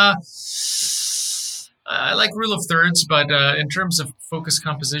 I like rule of thirds, but in terms of focus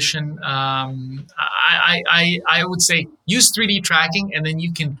composition, I would say use 3D tracking, and then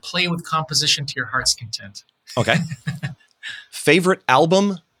you can play with composition to your heart's content. Okay. Favorite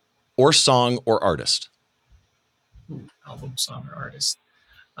album or song or artist? Album, song, or artist.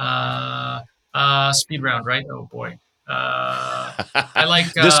 Speed round, right? Oh boy. I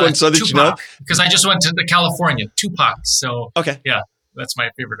like this one, so that Tupac, you know, because I just went to California. Tupac. So okay, yeah, that's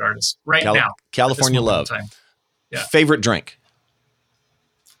my favorite artist now. California Love. Yeah. Favorite drink.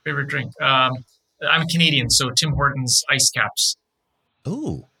 Favorite drink. I'm a Canadian, so Tim Hortons ice caps.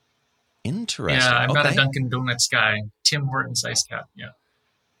 Ooh, interesting. Yeah, I'm not a Dunkin' Donuts guy. Tim Hortons ice cap. Yeah.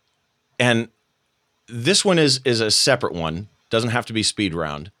 And this one is a separate one. Doesn't have to be speed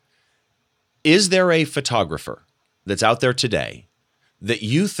round. Is there a photographer that's out there today that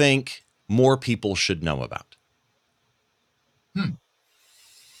you think more people should know about?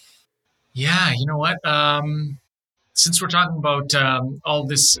 Yeah, you know what? Since we're talking about all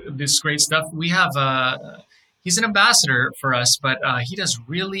this great stuff, we have he's an ambassador for us, but he does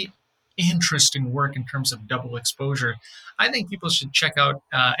really interesting work in terms of double exposure. I think people should check out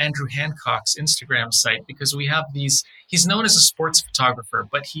Andrew Hancock's Instagram site because we have these. He's known as a sports photographer,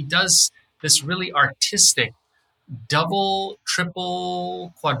 but he does this really artistic double,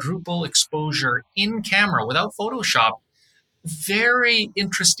 triple, quadruple exposure in camera without Photoshop. Very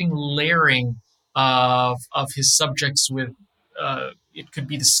interesting layering of his subjects with it could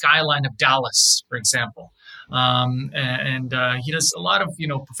be the skyline of Dallas, for example, and he does a lot of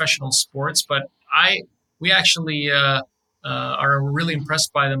professional sports. But we actually are really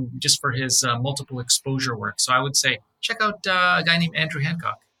impressed by them just for his multiple exposure work. So I would say check out a guy named Andrew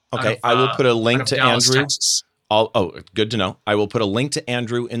Hancock. Okay, I will put a link to Dallas, Andrew. Texas. Good to know. I will put a link to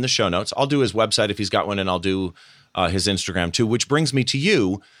Andrew in the show notes. I'll do his website if he's got one, and I'll do his Instagram too, which brings me to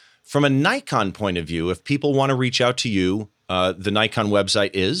you. From a Nikon point of view, if people want to reach out to you, the Nikon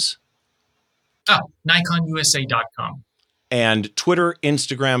website is? NikonUSA.com. And Twitter,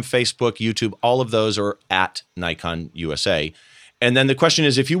 Instagram, Facebook, YouTube, all of those are at Nikon USA. And then the question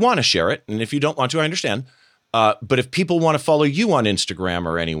is, if you want to share it, and if you don't want to, I understand. But if people want to follow you on Instagram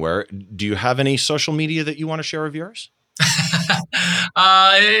or anywhere, do you have any social media that you want to share of yours?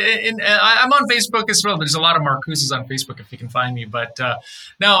 I'm on Facebook as well. There's a lot of Marcuses on Facebook if you can find me. But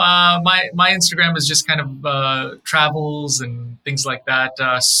my Instagram is just kind of travels and things like that.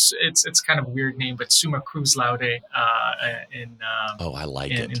 It's kind of a weird name, but Suma Cruz Laude I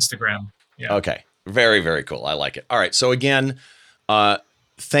like it. Instagram. Yeah. Okay. Very, very cool. I like it. All right. So again,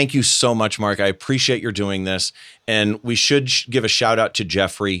 thank you so much, Mark. I appreciate your doing this. And we should give a shout out to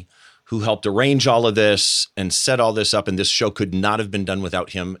Jeffrey, who helped arrange all of this and set all this up. And this show could not have been done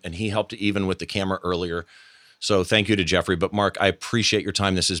without him. And he helped even with the camera earlier. So thank you to Jeffrey. But Mark, I appreciate your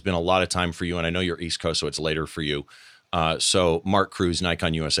time. This has been a lot of time for you. And I know you're East Coast, so it's later for you. So Mark Cruz,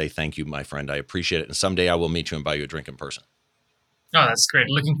 Nikon USA, thank you, my friend. I appreciate it. And someday I will meet you and buy you a drink in person. Oh, that's great.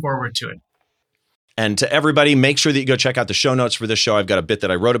 Looking forward to it. And to everybody, make sure that you go check out the show notes for this show. I've got a bit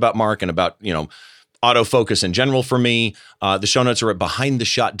that I wrote about Mark and about, autofocus in general for me. The show notes are at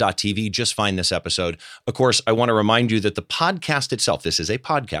behindtheshot.tv. Just find this episode. Of course, I want to remind you that the podcast itself, this is a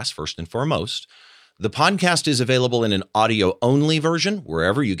podcast first and foremost. The podcast is available in an audio-only version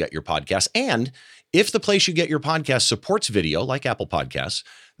wherever you get your podcasts. And if the place you get your podcast supports video, like Apple Podcasts,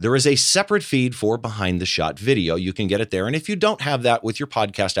 there is a separate feed for Behind the Shot video. You can get it there. And if you don't have that with your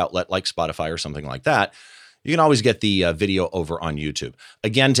podcast outlet like Spotify or something like that, you can always get the video over on YouTube.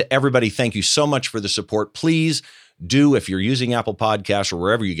 Again, to everybody, thank you so much for the support. Please do, if you're using Apple Podcasts or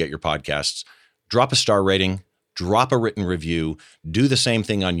wherever you get your podcasts, drop a star rating, drop a written review, do the same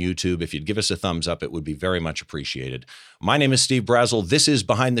thing on YouTube. If you'd give us a thumbs up, it would be very much appreciated. My name is Steve Brazill. This is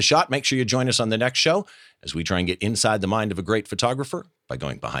Behind the Shot. Make sure you join us on the next show as we try and get inside the mind of a great photographer by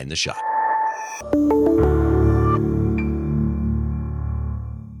going behind the shot.